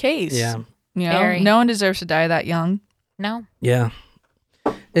sad case. Yeah. No one deserves to die that young. No. Yeah.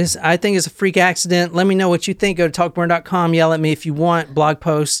 I think it's a freak accident. Let me know what you think. Go to talkmurder.com. Yell at me if you want. Blog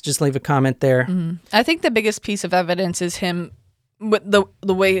posts. Just leave a comment there. I think the biggest piece of evidence is him with the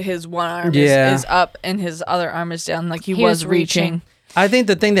way his one arm is up and his other arm is down. Like he was reaching. I think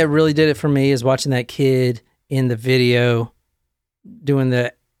the thing that really did it for me is watching that kid in the video doing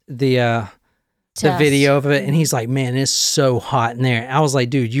the video of it, and he's like, man, it's so hot in there. I was like,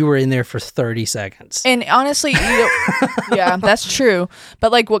 dude, you were in there for 30 seconds. And honestly, yeah, that's true.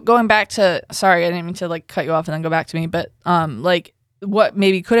 But like going back to, sorry, I didn't mean to like cut you off and then go back to me, but like what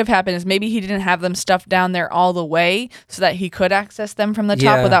maybe could have happened is maybe he didn't have them stuffed down there all the way so that he could access them from the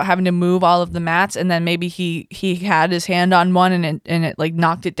top without having to move all of the mats, and then maybe he had his hand on one and it like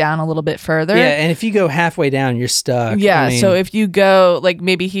knocked it down a little bit further. Yeah, and if you go halfway down, you're stuck. Yeah, so if you go like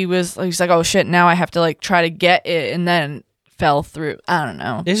maybe he's like, oh shit, now I have to like try to get it, and then fell through. I don't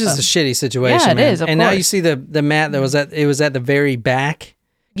know. It's just a shitty situation. Yeah, it man. is. Of and course. now you see the mat that was at the very back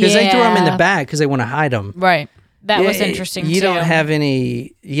because they threw them in the back because they want to hide them. Right. That was interesting, you too. don't have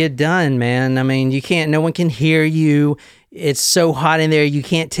any... You're done, man. I mean, you can't... No one can hear you. It's so hot in there, you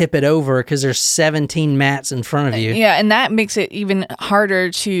can't tip it over because there's 17 mats in front of you. Yeah, and that makes it even harder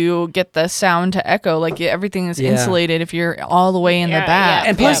to get the sound to echo. Like, everything is insulated if you're all the way in the back. Yeah.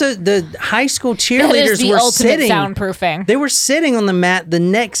 And plus, the high school cheerleaders were sitting... soundproofing. They were sitting on the mat the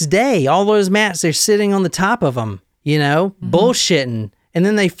next day. All those mats, they're sitting on the top of them, bullshitting. And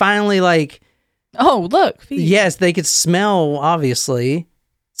then they finally, like... Oh, look. Feet. Yes, they could smell, obviously.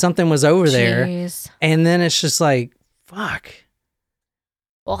 Something was over there. And then it's just like, fuck.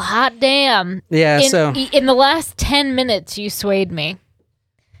 Well, hot damn. Yeah, in the last 10 minutes, you swayed me.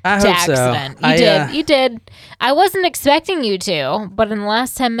 I hope accident. so. You did. I wasn't expecting you to, but in the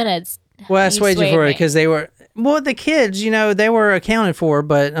last 10 minutes, well, I swayed you for it because they were... Well, the kids, they were accounted for,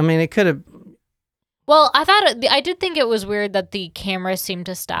 but, I mean, it could have... Well, I did think it was weird that the camera seemed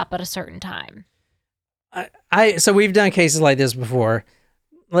to stop at a certain time. So we've done cases like this before.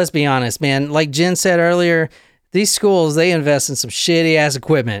 Let's be honest, man. Like Jen said earlier, these schools, they invest in some shitty ass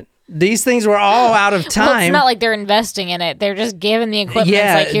equipment. These things were all out of time. Well, it's not like they're investing in it. They're just giving the equipment.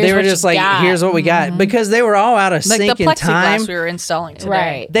 Yeah, like, here's they were what just you like, got. here's what we got. Because they were all out of like sync the in time. plexiglass we were installing today.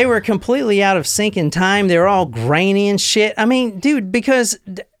 Right. They were completely out of sync in time. They were all grainy and shit. I mean, dude, because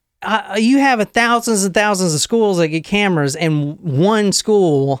you have thousands and thousands of schools that get cameras, and one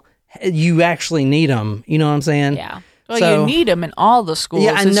school, you actually need them. You know what I'm saying? Yeah. Well, you need them in all the schools.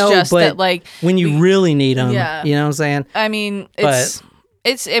 Yeah, I know, it's just but that, like, when you really need them, yeah. you know what I'm saying? I mean, it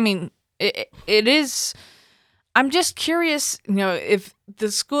is. I'm just curious, if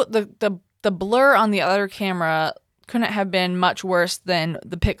the school, the blur on the other camera couldn't have been much worse than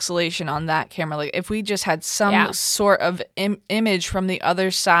the pixelation on that camera. Like, if we just had some sort of image from the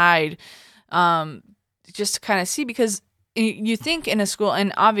other side, just to kind of see, because you think in a school,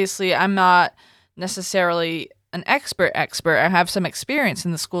 and obviously I'm not necessarily an expert. I have some experience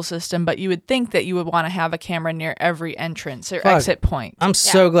in the school system, but you would think that you would want to have a camera near every entrance or exit point. I'm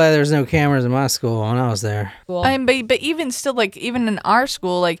so glad there's no cameras in my school when I was there. Cool. But even still, like, even in our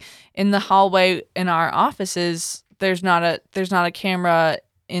school, like in the hallway in our offices, there's not a camera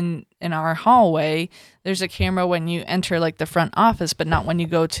in our hallway. There's a camera when you enter like the front office, but not when you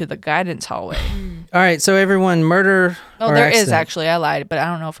go to the guidance hallway. All right, so everyone, murder. Oh, there is actually. I lied, but I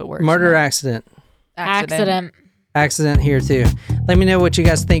don't know if it works. Murder, accident. Accident here too. Let me know what you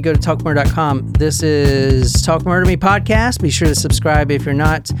guys think. Go to talkmurder.com. This is Talk Murder Me podcast. Be sure to subscribe if you're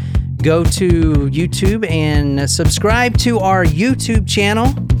not. Go to YouTube and subscribe to our YouTube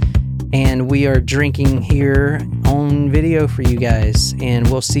channel. And we are drinking here on video for you guys. And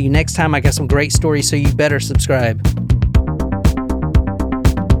we'll see you next time. I got some great stories, so you better subscribe.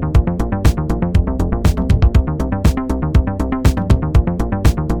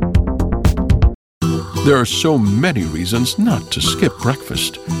 There are so many reasons not to skip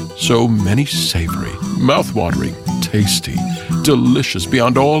breakfast. So many savory, mouth-watering, tasty, delicious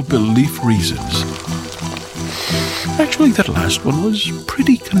beyond all belief reasons. Actually, that last one was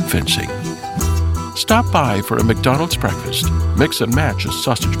pretty convincing. Stop by for a McDonald's breakfast. Mix and match a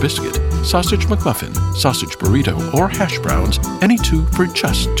sausage biscuit, sausage McMuffin, sausage burrito, or hash browns, any two for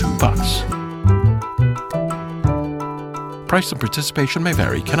just $2. Price and participation may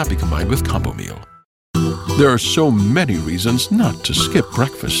vary, cannot be combined with combo meal. There are so many reasons not to skip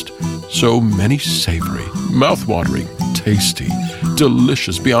breakfast. So many savory, mouth-watering, tasty,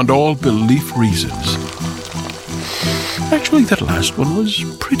 delicious beyond all belief reasons. Actually, that last one was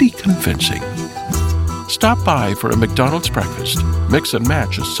pretty convincing. Stop by for a McDonald's breakfast. Mix and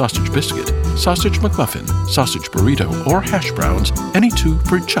match a sausage biscuit, sausage McMuffin, sausage burrito, or hash browns, any two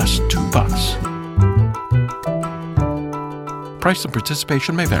for just $2. Price and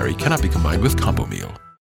participation may vary, cannot be combined with combo meal.